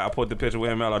troll, I put the picture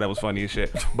with Melo. That was funny as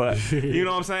shit. But you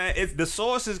know what I'm saying? It's the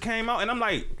sources came out, and I'm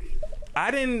like,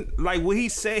 I didn't like what he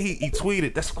said. He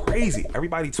tweeted. That's crazy.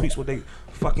 Everybody tweets what they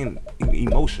fucking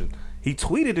emotion. He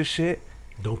tweeted this shit,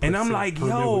 Don't put and I'm Sam like,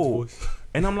 Herman with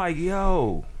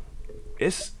yo,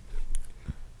 voice.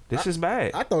 this is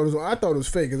bad. I thought it was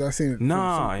fake because I seen it.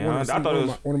 Nah, yeah, I thought it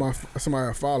was- one of my somebody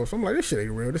I follow. So I'm like, this shit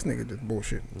ain't real. This nigga just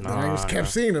bullshit. And I just kept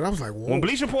seeing it. I was like, whoa. When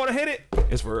Bleach Reporter hit it,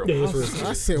 it's for real. Yeah, it's real.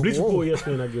 I said, Bleach whoa. Report,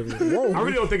 ESPN, I give you. Whoa. I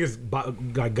really don't think it's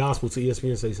like gospel to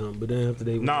ESPN say something, but then after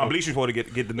they. Nah, Bleach Reporter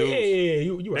get the news. Yeah,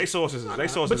 you They right. sources But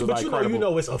is you like credible.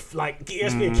 know, it's like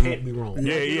ESPN can't be wrong.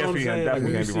 Yeah, You know what I'm ESPN saying? definitely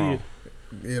when can't you be see wrong. it-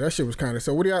 Yeah, that shit was kind of.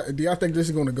 So, what do y'all think this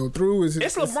is going to go through? Is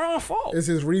It's LeBron's fault. Is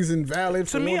his reason valid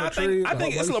To for me, wanting I to think trade? it's why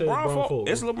you say LeBron's LeBron fault. fault?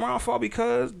 It's LeBron's fault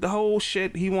because the whole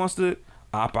shit he wants to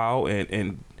opt out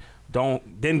and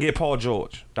didn't get Paul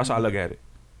George. That's how I look at it.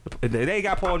 They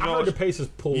got Paul I heard the George, Pacers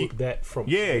pulled that from.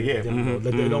 Yeah. Like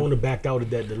they don't want to back out of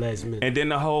that the last minute. and then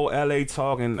the whole LA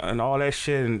talk and all that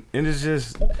shit, and it's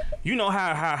just, you know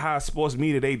how sports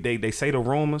media they say the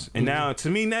rumors, and now to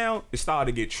me now it's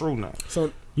starting to get true now.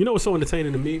 So, You know what's so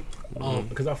entertaining to me?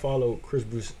 Because I follow Chris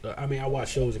Broussard. I watch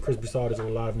shows and Chris Broussard is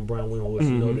on live and Brian Windhorst,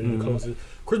 you know, the closest.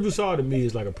 Chris Broussard to me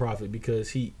is like a prophet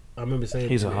because I remember saying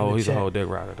He's in a the whole chat, dick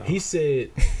rider though. He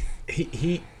said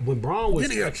he when Braun was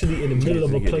actually in the middle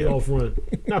of a playoff run,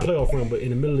 not playoff run, but in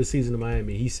the middle of the season in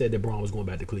Miami, he said that Braun was going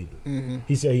back to Cleveland.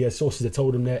 He said he had sources that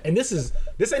told him that, and this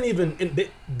ain't even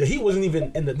the Heat wasn't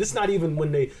even in this not even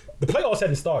when the playoffs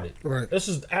hadn't started. Right. This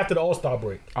is after the All-Star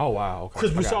break. Oh wow. Okay.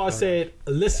 Chris I got Broussard it. said,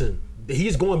 "Listen,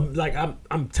 he's going like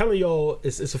I'm telling y'all,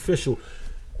 it's official."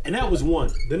 And that was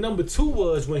one. The number two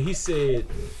was when he said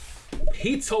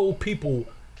he told people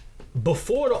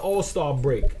before the All-Star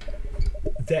break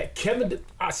that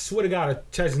I swear to God, I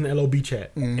checked in the LOB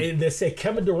chat, and they said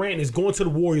Kevin Durant is going to the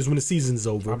Warriors when the season's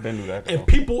over. I've been through that, And though.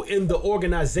 people in the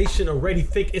organization already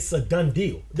think it's a done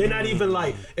deal. They're not even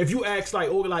like, if you ask like,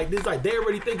 this like they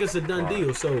already think it's a done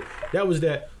deal. So that was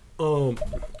that.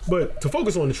 But to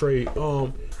focus on the trade, I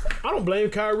don't blame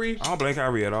Kyrie. I don't blame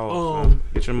Kyrie at all. man.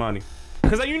 Get your money.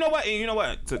 Cause you know what? I'm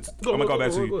gonna go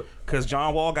back to you. Cause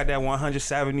John Wall got that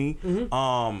 170.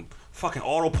 Fucking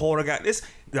Otto Porter got this.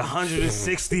 The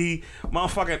 160.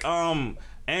 Motherfucking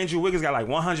Andrew Wiggins got like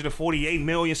 148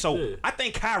 million. So I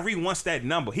think Kyrie wants that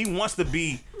number. He wants to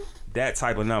be that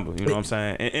type of number. You know what I'm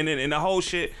saying? And the whole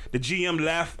shit. The GM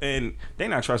left and they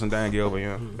not trusting Dan Gilbert. You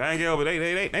know, Dan Gilbert.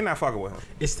 They not fucking with him.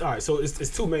 It's all right. So it's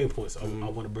two main points I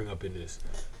want to bring up in this.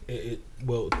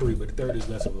 Well, three, but the third is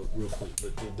less of a real point.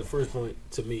 But the first point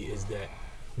to me is that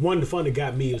one, the fun that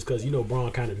got me is because Braun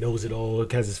kind of knows it all,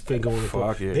 has his finger on it.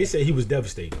 Fuck yeah. They said he was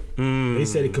devastated. They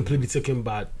said it completely took him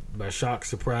by shock,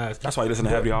 surprise. That's why you listen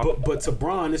to Heavy Y'all. But to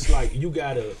Braun, it's like you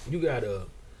gotta.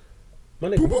 My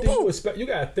nigga, what do you expect? You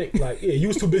gotta think like, yeah, you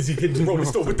was too busy hitting the rolling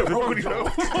store with the rolling.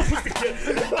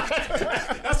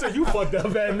 I said, you fucked up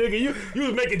ass nigga. You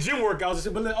was making gym workouts and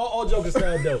shit. But all jokes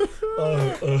aside though,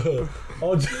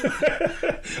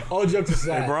 all jokes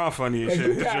aside. Hey, Bron funny as shit.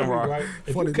 If you Kyrie, right?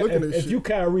 If you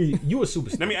Kyrie, you a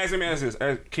superstar. Let me ask this: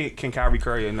 Can Kyrie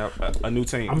carry a new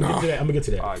team? I'm gonna get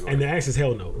to that. Right, and the answer is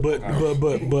hell no. But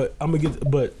I'm gonna get.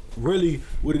 But really,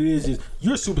 what it is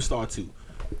you're a superstar too,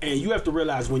 and you have to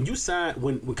realize when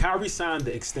Kyrie signed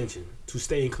the extension to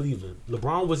stay in Cleveland,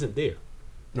 LeBron wasn't there.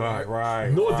 Right.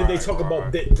 Nor did they talk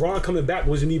about that. Bron coming back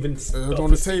wasn't even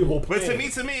on the table. But to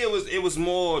me, it was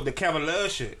more the Kevin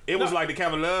Love shit. It was like the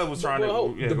Kevin Love was trying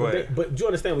to. Yeah, go ahead. But you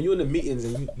understand when you're in the meetings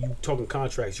and you talking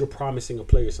contracts, you're promising a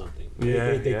player something.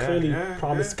 They clearly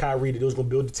promised Kyrie that they was gonna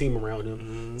build the team around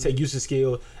him, take use of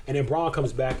skill, and then Bron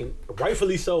comes back and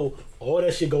rightfully so, all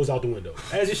that shit goes out the window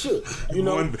as it should. You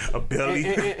know, a belly.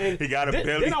 And he got a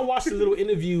belly. Then I watched the little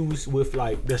interviews with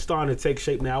like they're starting to take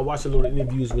shape now. I watched the little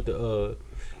interviews with the.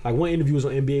 Like one interview was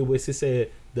on NBA where she said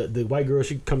the white girl,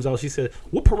 she comes out, she said,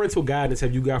 "What parental guidance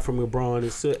have you got from LeBron?"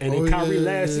 And then Kyrie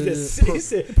laughs. He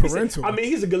said, "Parental." I mean,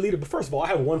 he's a good leader, but first of all, I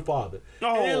have one father.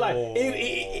 And then like,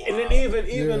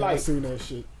 even like, I seen that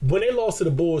shit. When they lost to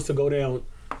the Bulls to go down,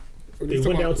 they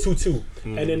went down 2-2,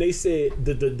 and then they said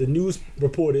the news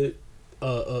reporter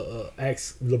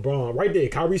asked LeBron right there,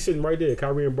 Kyrie sitting right there,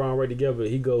 Kyrie and Bron right together.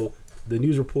 The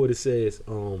news reporter says,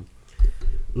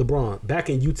 LeBron, back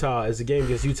in Utah, as a game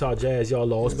against Utah Jazz, y'all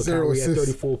lost, but Kyrie had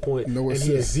 34 points, and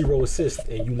he had 0 assists,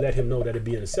 and you let him know that it'd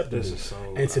be unacceptable.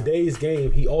 And today's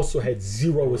game, he also had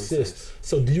 0 assists.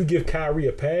 So do you give Kyrie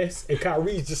a pass? And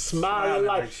Kyrie's just smiling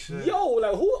like yo,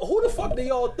 like who the fuck do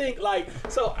y'all think? Like,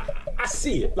 so I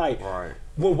see it. Like,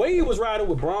 when Wade was riding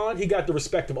with Bron, he got the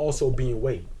respect of also being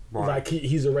Wade. Right. Like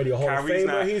he's already a Hall of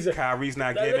Famer. Kyrie's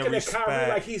not getting respect. Kyrie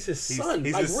like he's his son.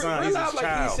 He's his son. He's his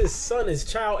child. He's his son, his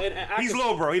child. And he's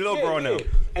little bro. He's little bro now.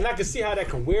 And I can see how that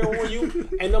can wear on you.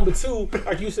 And number two,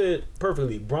 like you said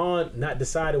perfectly, Bron not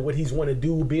decided what he's want to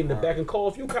do, be in the back and call.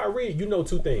 If you Kyrie, you know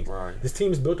two things. Right. This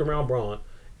team is built around Bron.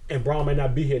 And Bron might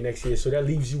not be here next year, so that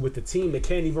leaves you with the team that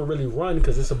can't even really run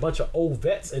because it's a bunch of old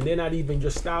vets and they're not even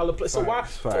your style of play. So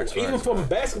even from a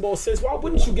basketball sense, why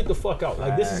wouldn't you get the fuck out?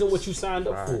 Like, this isn't what you signed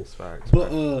up for. But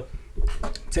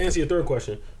to answer your third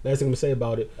question, last thing I'm gonna say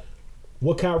about it,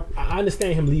 I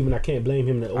understand him leaving. I can't blame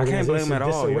him. I can't blame him at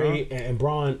all. And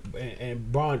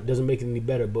Bron doesn't make it any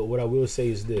better. But what I will say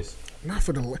is this: not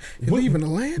for leaving the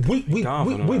land.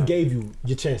 We gave you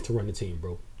your chance to run the team,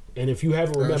 bro. And if you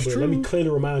haven't remembered, let me clearly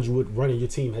remind you what running your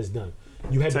team has done.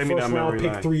 You had the first round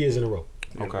pick 3 years in a row.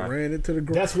 Okay, ran into the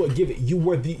ground. That's what give it. You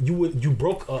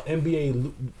broke an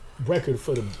NBA record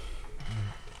for the.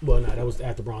 Well, no, that was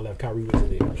after Bron left. Kyrie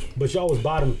wasn't there, but y'all was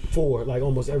bottom 4 like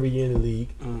almost every year in the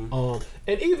league.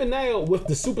 And even now with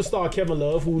the superstar Kevin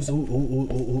Love, who's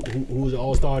an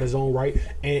all-star in his own right,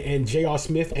 and J.R.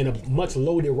 Smith, and a much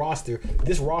loaded roster.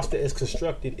 This roster is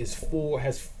constructed is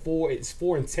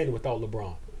 4-10 without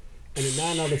LeBron. And in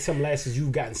 9 out of 10 last years,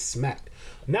 you've gotten smacked.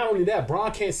 Not only that,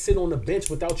 Bron can't sit on the bench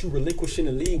without you relinquishing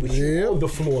the lead with you on the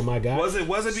floor, my guy. Was it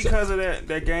because of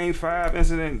that Game 5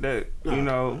 incident that you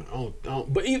know?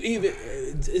 But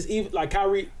even like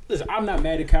Kyrie. Listen, I'm not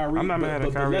mad at Kyrie. I'm not mad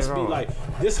at Kyrie. But let's be like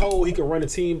this whole he can run a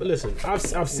team. But listen,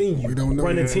 I've seen you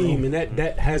run a team, and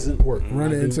that hasn't worked.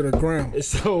 Run it into the ground.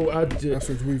 So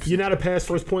you're not a pass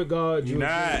first point guard. He's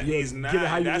not.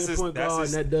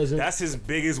 That's his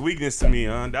biggest weakness to me,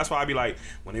 huh? That's why I be like,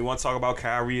 when they want to talk about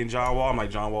Kyrie and John Wall, I'm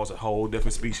like, John Wall's a whole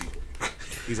different species.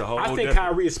 He's a whole. I think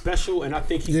Kyrie is special, and I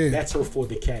think he's better for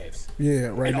the Cavs. Yeah,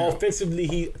 right. And now,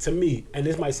 offensively, to me, and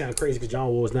this might sound crazy because John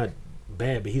Wall is not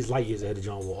bad, but he's light years ahead of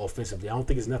John Wall offensively. I don't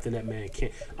think it's nothing that man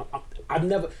can't.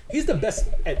 He's the best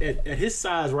at his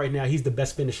size right now. He's the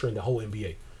best finisher in the whole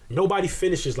NBA. Nobody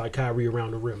finishes like Kyrie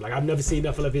around the rim. Like, I've never seen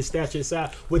nothing of his stature and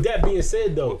size. With that being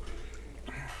said, though,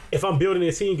 if I'm building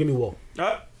a team, give me Wall.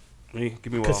 Give me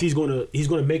Wall. Because he's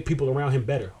gonna make people around him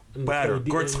better.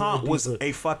 Gortat was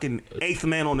a fucking 8th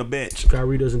man on the bench.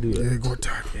 Kyrie doesn't do that. Yeah,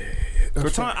 Gortat.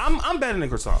 Gortat, I'm better than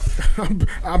Gortat.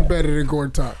 I'm better than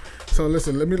Gortat. So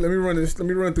listen, let me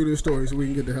run through this story so we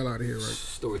can get the hell out of here, right?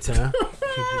 Story time.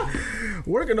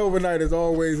 Working overnight is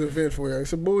always eventful. Yeah.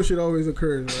 Some bullshit always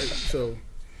occurs, right? So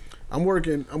I'm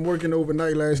working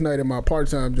overnight last night at my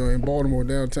part-time joint in Baltimore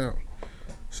downtown.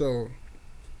 So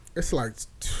it's like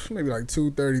maybe like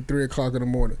 2:30, 3 o'clock in the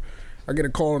morning. I get a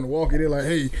call on the walkie. They're like,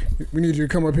 "Hey, we need you to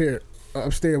come up here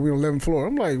upstairs. We're on 11th floor."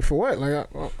 I'm like, "For what?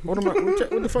 Like, what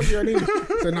the fuck do y'all need?"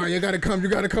 I said, "No, you gotta come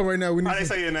right now. We need." How they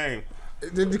say your name?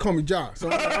 They call me Ja.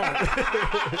 So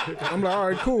I'm like, all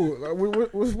right, cool. Like,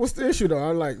 what's the issue though?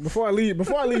 I'm like, before I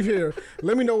leave here,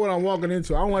 let me know what I'm walking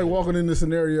into. I don't like walking in this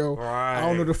scenario. Right. I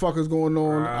don't know what the fuck is going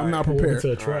on. Right. I'm not prepared.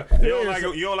 Into a trap. You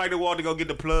don't like to walk to go get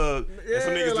the plug. And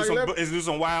some niggas like, do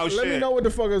some wild shit. Let me know what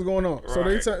the fuck is going on. So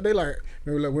Right. they like,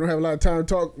 we don't have a lot of time to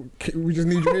talk. We just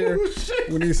need you here.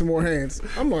 We need some more hands.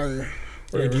 I'm like.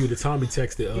 They give you the Tommy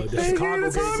text the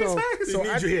Chicago game. So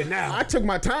need you here now. I took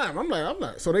my time. I'm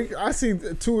not. So I see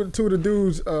two of the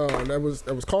dudes that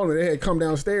was calling. They had come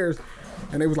downstairs,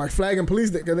 and they was like flagging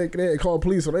police. They had called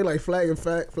police, so they like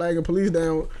flagging police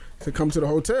down to come to the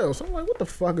hotel. So I'm like, what the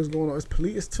fuck is going on? It's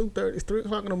police. It's 2:30. It's 3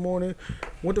 o'clock in the morning.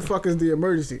 What the fuck is the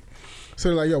emergency? So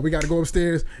they're like, yo, we got to go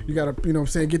upstairs. You got to, you know what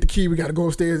I'm saying, get the key. We got to go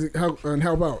upstairs and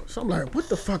help out. So I'm like, what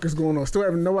the fuck is going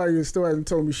on? Nobody still hasn't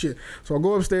told me shit. So I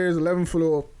go upstairs, 11th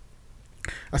floor.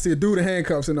 I see a dude in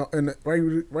handcuffs and right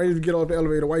to get off the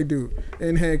elevator, white dude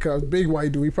in handcuffs, big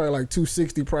white dude. He probably like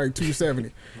 260, probably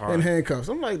 270 in handcuffs.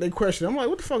 I'm like, they question. I'm like,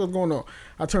 what the fuck is going on?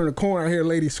 I turn the corner, I hear a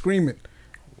lady screaming.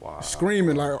 Wow.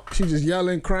 Screaming, like she just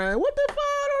yelling, crying, what the fuck?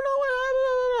 I don't know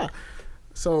what happened.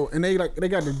 So, and they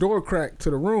got the door cracked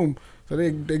to the room. So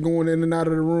they going in and out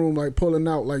of the room, like pulling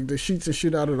out like the sheets and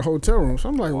shit out of the hotel room. So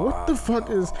I'm like, what the fuck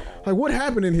is, like, what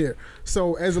happened in here?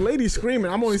 So as the lady screaming,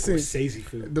 I'm only seeing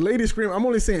the lady screaming. I'm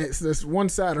only seeing this one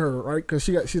side of her, right? Because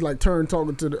she's like turned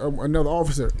talking to another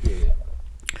officer. Yeah.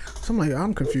 So I'm like,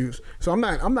 I'm confused. So I'm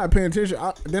not paying attention.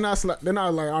 Then I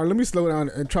like, all right, let me slow down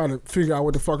and try to figure out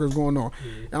what the fuck is going on.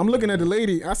 And I'm looking at the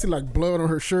lady. I see like blood on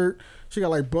her shirt. She got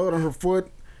like blood on her foot.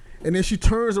 And then she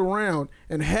turns around,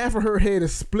 and half of her head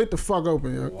is split the fuck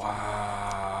open. Yo.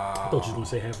 Wow. I thought you was going to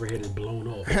say half her head is blown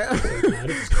off.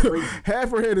 This is crazy. Half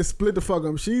her head is split the fuck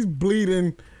up. She's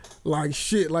bleeding like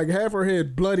shit. Like half her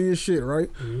head bloody as shit,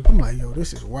 right? Mm-hmm. I'm like, yo,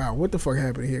 this is wild. What the fuck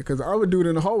happened here? Because the other dude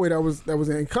in the hallway that was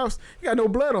in cuffs, he got no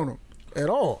blood on him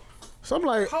at all. So I'm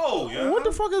like, what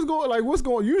the fuck is going, like, what's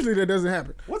going, usually that doesn't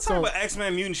happen. What type of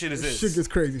X-Men mutant shit is this? Shit gets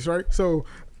crazy, right? So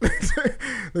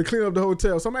they clean up the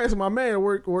hotel. So I'm asking my man at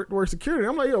work security.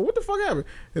 I'm like, yo, what the fuck happened?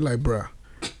 They're like, bruh,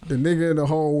 the nigga in the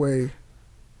hallway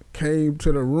came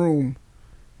to the room.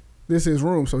 This is his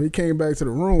room. So he came back to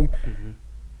the room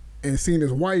and seen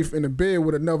his wife in the bed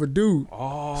with another dude.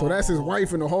 Oh. So that's his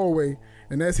wife in the hallway,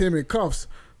 and that's him in cuffs.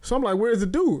 So I'm like, where's the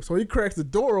dude? So he cracks the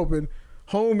door open.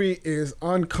 Homie is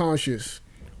unconscious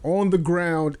on the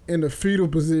ground in the fetal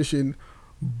position,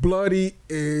 bloody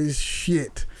as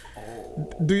shit.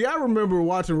 Do y'all remember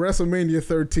watching WrestleMania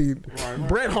 13? Right.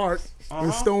 Bret Hart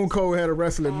and Stone Cold had a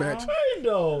wrestling match.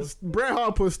 Bret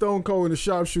Hart put Stone Cold in the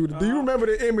sharpshooter. Do you remember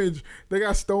the image? They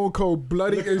got Stone Cold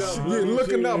bloody as shit,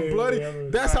 looking up bloody.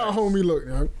 That's how homie looked,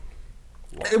 young.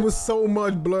 Wow. It was so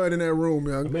much blood in that room,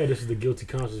 young. Man, this is the guilty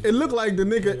conscience. It looked like the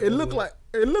nigga. It looked like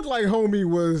homie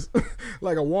was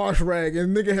like a wash rag,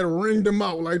 and nigga had wringed him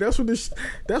out. Like that's what this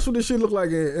shit looked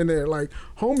like in there. Like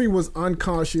homie was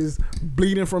unconscious,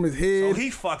 bleeding from his head. So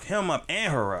he fucked him up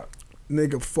and her up.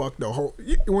 Nigga fucked the whole.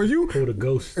 When you called a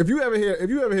ghost. If you ever hear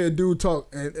a dude talk,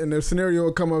 and the scenario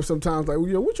will come up sometimes like,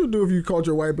 yo, what you do if you caught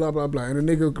your wife, blah blah blah, and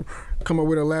the nigga come up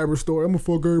with an elaborate story. I'm gonna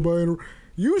fuck everybody.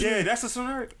 Usually, yeah, that's a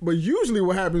scenario. But usually,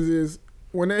 what happens is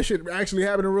when that shit actually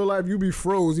happened in real life, you be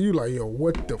froze. You like, yo,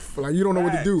 what the like? You don't know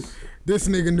what to do. This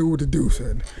nigga knew what to do,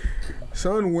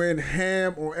 son went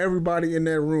ham on everybody in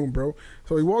that room, bro.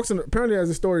 So he walks in. Apparently, as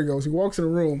the story goes, he walks in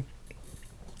the room.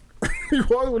 He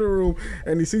walks in the room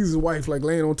and he sees his wife like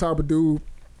laying on top of dude.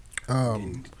 I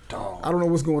don't know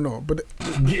what's going on, but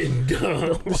getting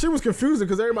dumb. The shit was confusing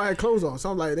because everybody had clothes on.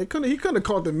 So I'm like, he couldn't have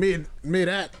caught the mid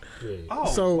act. Yeah. Oh,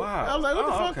 so wow. I was like, what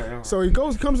the fuck? Okay. So he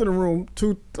comes in the room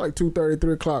 2:30,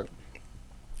 3 o'clock,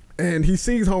 and he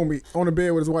sees homie on the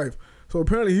bed with his wife. So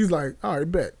apparently he's like, all right,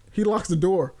 bet. He locks the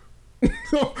door.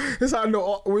 So that's how I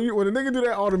know when a nigga do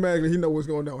that automatically, he know what's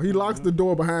going on. He locks the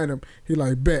door behind him. He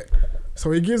like, bet.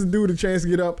 So he gives the dude a chance to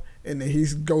get up, and then he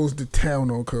goes to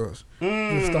town on cuz.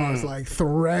 He starts like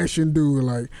thrashing dude.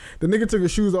 Like the nigga took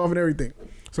his shoes off and everything.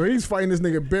 So he's fighting this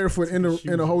nigga barefoot in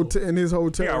his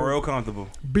hotel. He got real comfortable.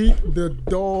 Beat the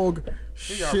dog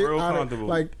shit real out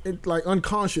comfortable. of like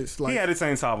unconscious. Like he had the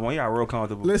same top on. He got real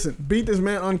comfortable. Listen, beat this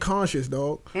man unconscious,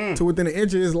 dog, to within an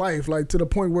inch of his life, like to the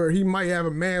point where he might have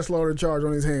a manslaughter charge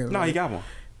on his hands. No, like, he got one.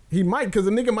 He might, because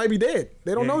the nigga might be dead.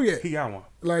 They don't know yet. He got one.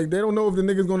 Like they don't know if the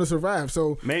nigga's gonna survive.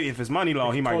 So maybe if it's money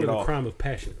law, he might get off. Crime of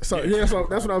passion. So so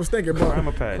that's what I was thinking. But crime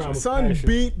of passion. Son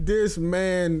beat this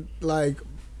man like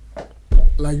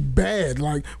bad.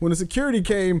 Like when the security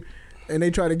came and they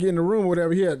tried to get in the room or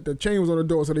whatever. The chain was on the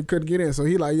door, so they couldn't get in. So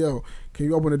he like, yo, can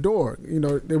you open the door? You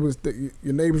know, there was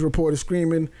your neighbors reported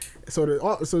screaming. So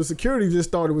the security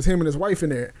just thought it was him and his wife in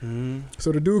there.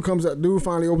 So the dude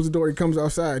finally opens the door. He comes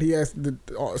outside. He asks, the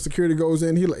security goes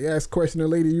in. He like asks question the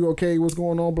lady, you okay? What's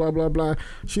going on? Blah blah blah.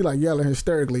 She like yelling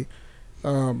hysterically.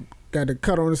 Got the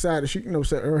cut on the side. She,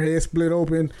 her head split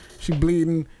open. She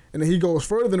bleeding. And then he goes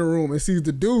further in the room and sees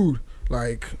the dude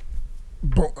like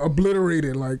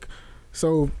obliterated, like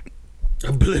so.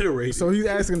 Obliterated. So he's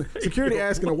asking security,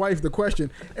 asking the wife the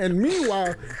question, and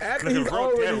meanwhile, after he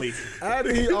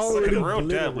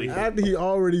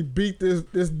already beat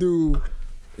this dude,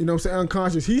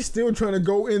 unconscious, he's still trying to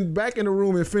go back in the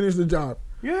room and finish the job.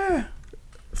 Yeah.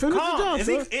 Finish calm. the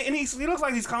job, and he looks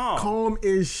like he's calm. Calm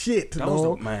as shit. That was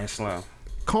the man slam.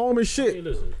 Calm as shit. Hey,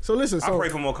 listen. So listen. I pray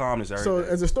for more calmness. So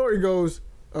as the story goes,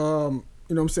 the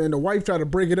wife tried to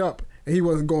break it up, and he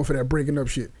wasn't going for that breaking up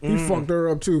shit. He fucked her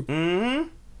up too.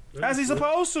 As he's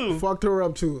supposed to. Fucked her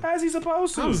up too. As he's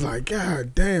supposed to. I was like,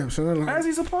 God damn, son. As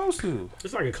he's supposed to.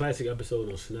 It's like a classic episode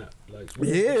on Snap. Like,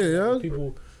 yeah.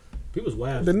 People's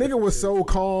wives. The nigga was so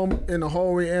calm in the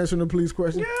hallway answering the police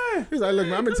question. Yeah. He's like, look,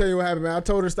 man, I'm gonna tell you what happened, man. I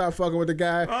told her to stop fucking with the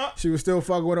guy. She was still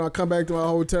fucking with him. I come back to my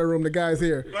hotel room. The guy's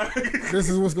here. This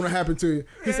is what's gonna happen to you.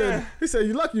 He said,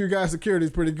 you lucky you guys' security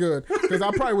is pretty good, because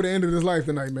I probably would have ended his life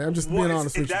tonight, man. I'm just being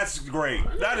honest with you. That's great.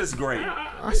 That is great.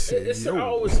 I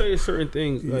always say certain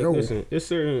things. Like, listen, it's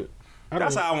certain.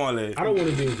 That's how I want to live. I don't want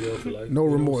to be in jail for life. No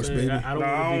remorse, baby. I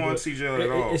don't want to see jail at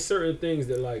all. It's certain things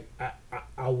that like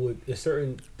I would. It's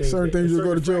certain things. Certain things you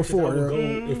go to jail for. I would go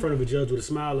in front of a judge with a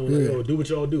smile on, like, yo, do what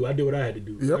y'all do. I did what I had to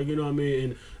do. Yep. Like, you know what I mean?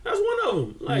 And that's one of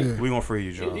them. Like, we gonna free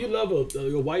you, Joe. You love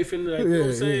your wife and you know what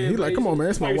I'm saying? He like, come on, man,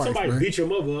 that's my wife, somebody man. beat your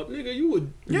mother up, nigga. You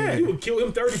would kill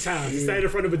him 30 times. Stand in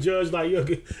front of a judge like,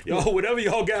 yo, whatever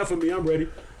y'all got for me, I'm ready.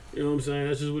 You know what I'm saying?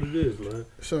 That's just what it is, man.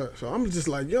 So I'm just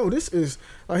like, yo, this is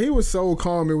like, he was so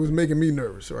calm, it was making me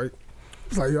nervous, right?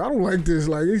 It's like, yo, I don't like this.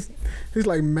 Like he's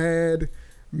like mad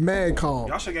calm.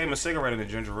 Y'all should give him a cigarette in the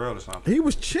ginger ale or something. He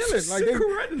was chilling, like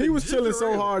he was chilling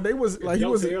so hard. They was like he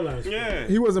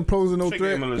wasn't posing no Should threat.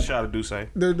 give him a little shot of Douce.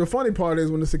 The funny part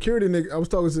is when the security nigga, I was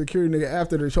talking to the security nigga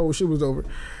after the whole shit was over.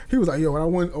 He was like, yo, when I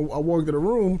walked to the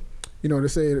room, to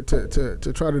say to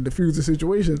try to defuse the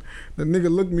situation, the nigga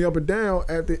looked me up and down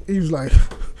after he was like,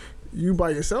 you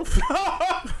by yourself?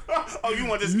 Oh, you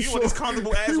want this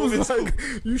comfortable ass woman like,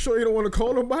 too? You sure you don't want to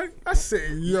call nobody? I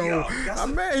said, yo,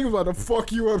 I'm mad he was about to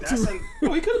fuck you up too.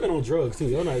 Oh, he could have been on drugs too.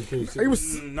 Y'all not curious. He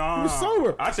was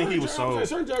sober. I think he was sober.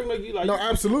 Certain drugs make you like. No,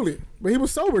 absolutely. But he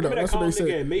was sober though. That's what they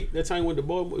said. Mate, that time he went to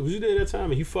Baltimore. Was you there that time?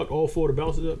 And he fucked all 4 of the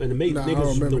bouncers up. And the mate Nah,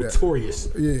 niggas was notorious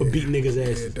for beating niggas'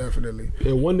 asses. Yeah, definitely.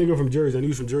 And one nigga from Jersey. I knew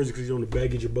he was from Jersey because he's on the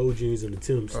baggage of Bo jeans and the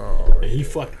Timbs. And he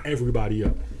fucked everybody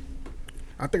up.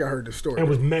 I think I heard the story. And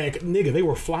was mad, nigga. They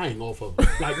were flying off of him.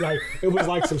 like it was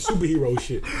like some superhero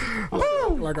shit.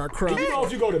 Like I cried. You know,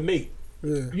 if you go to Mate,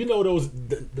 you know those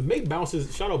the Mate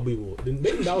bouncers. Shout out B-Boy. The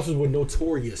Mate bouncers were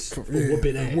notorious for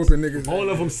whooping ass. Whooping niggas. All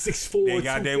of them 6'4". They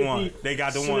got their one. They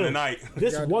got the one tonight.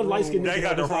 This one light skinned nigga. They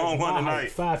got the wrong one tonight.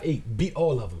 5'8", beat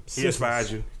all of them. He inspired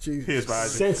you. Jesus. He inspired you.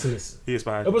 Senseless. He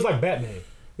inspired It you. was like Batman.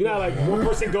 You know, like one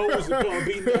person goes and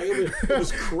beat me. It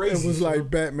was crazy. It was like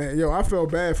Batman. Yo, I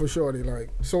felt bad for Shorty, like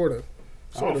sort of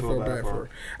felt bad for her.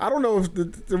 I don't know if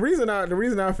the reason I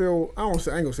feel I ain't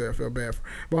gonna say I feel bad for her.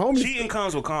 But homie, cheating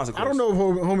comes with consequences. I don't know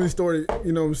if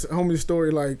homie's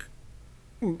story like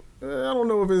I don't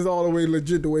know if it's all the way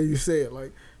legit the way you say it.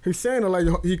 Like he's saying it like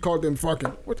he caught them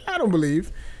fucking, which I don't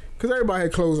believe, because everybody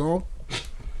had clothes on.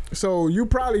 So you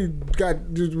probably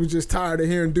was just tired of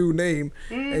hearing dude's name,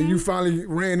 and you finally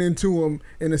ran into him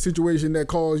in a situation that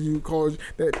caused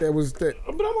that was that.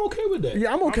 But I'm okay with that.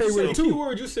 Yeah, I'm okay with it too. The key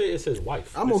word you said, it says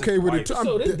wife. I'm okay with it too.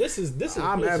 So this is.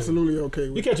 I'm absolutely okay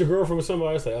with it. You catch a girlfriend with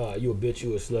somebody, it's like, you a bitch,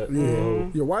 you a slut. Yeah.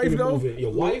 Your wife though,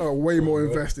 your wife are way more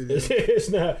invested. Yeah. It's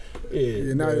not.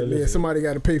 Yeah, somebody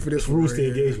got to pay for this rooster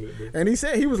engagement. Bro. And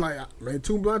he was like, man,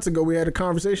 2 months ago we had a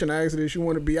conversation. I asked her if she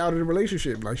wanted to be out of the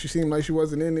relationship. Like she seemed like she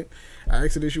wasn't in it. I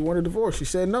asked her if she wanted a divorce. She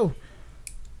said no.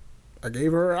 I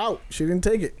gave her out. She didn't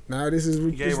take it. Now this is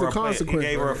the consequence.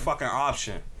 He gave her a fucking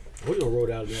option. We're gonna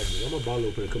roll out the I'm a bottle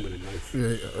opener come with a knife.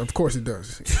 Yeah, of course it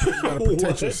does. You gotta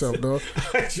protect yourself, dog.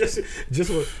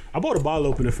 I bought a bottle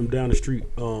opener from down the street.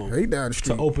 He down the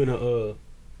street to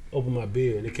open my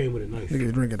beer, and it came with a knife.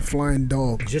 Niggas drinking Flying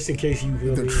Dog. Just in case you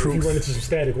run into some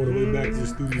static on the way back to the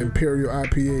studio. Imperial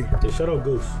IPA. Yeah, shout out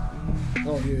Ghost.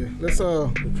 Oh yeah.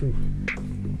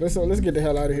 Let's get the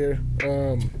hell out of here.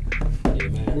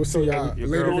 man. We'll see y'all Your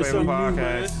later. girl Doing favorite something new,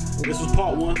 podcast. man. This was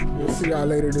part 1. We'll see y'all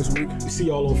later this week. We see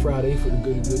y'all on Friday for the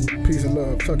goody. Peace and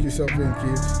love. Tuck yourself in,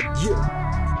 kids. Yeah.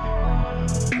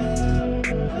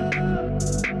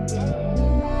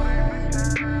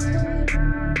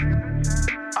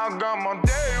 I got my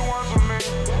day ones with me,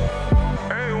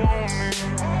 A1 with me,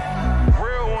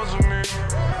 real ones with me,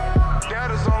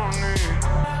 that is all I need.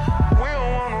 We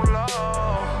don't want no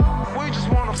love, we just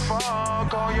wanna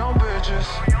fuck all your bitches.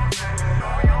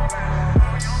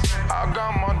 I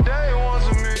got my day ones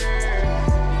with me,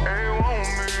 A1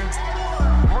 with me,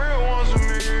 real ones with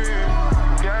me,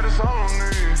 that is all I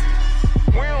need.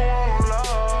 We don't want no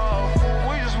love,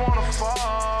 we just wanna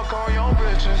fuck all your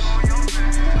bitches.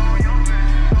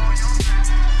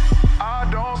 I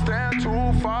don't stand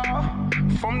too far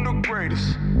from the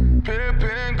greatest.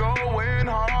 Pippin going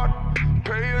hard,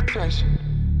 pay attention.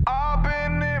 I've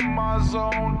been in my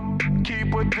zone,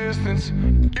 keep a distance.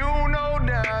 You know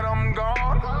that I'm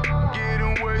gone,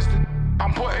 getting wasted.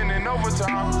 I'm putting in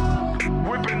overtime,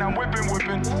 whipping, I'm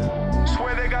whipping.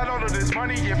 Swear they got all of this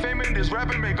money, get fame in this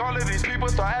rapping, make all of these people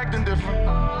start acting different.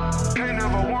 They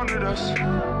never wanted us.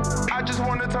 I just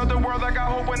wanna tell the world I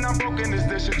got hope when I'm broken this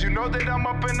dishes. You know that I'm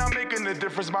up and I'm making a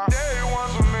difference. My day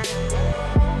ones with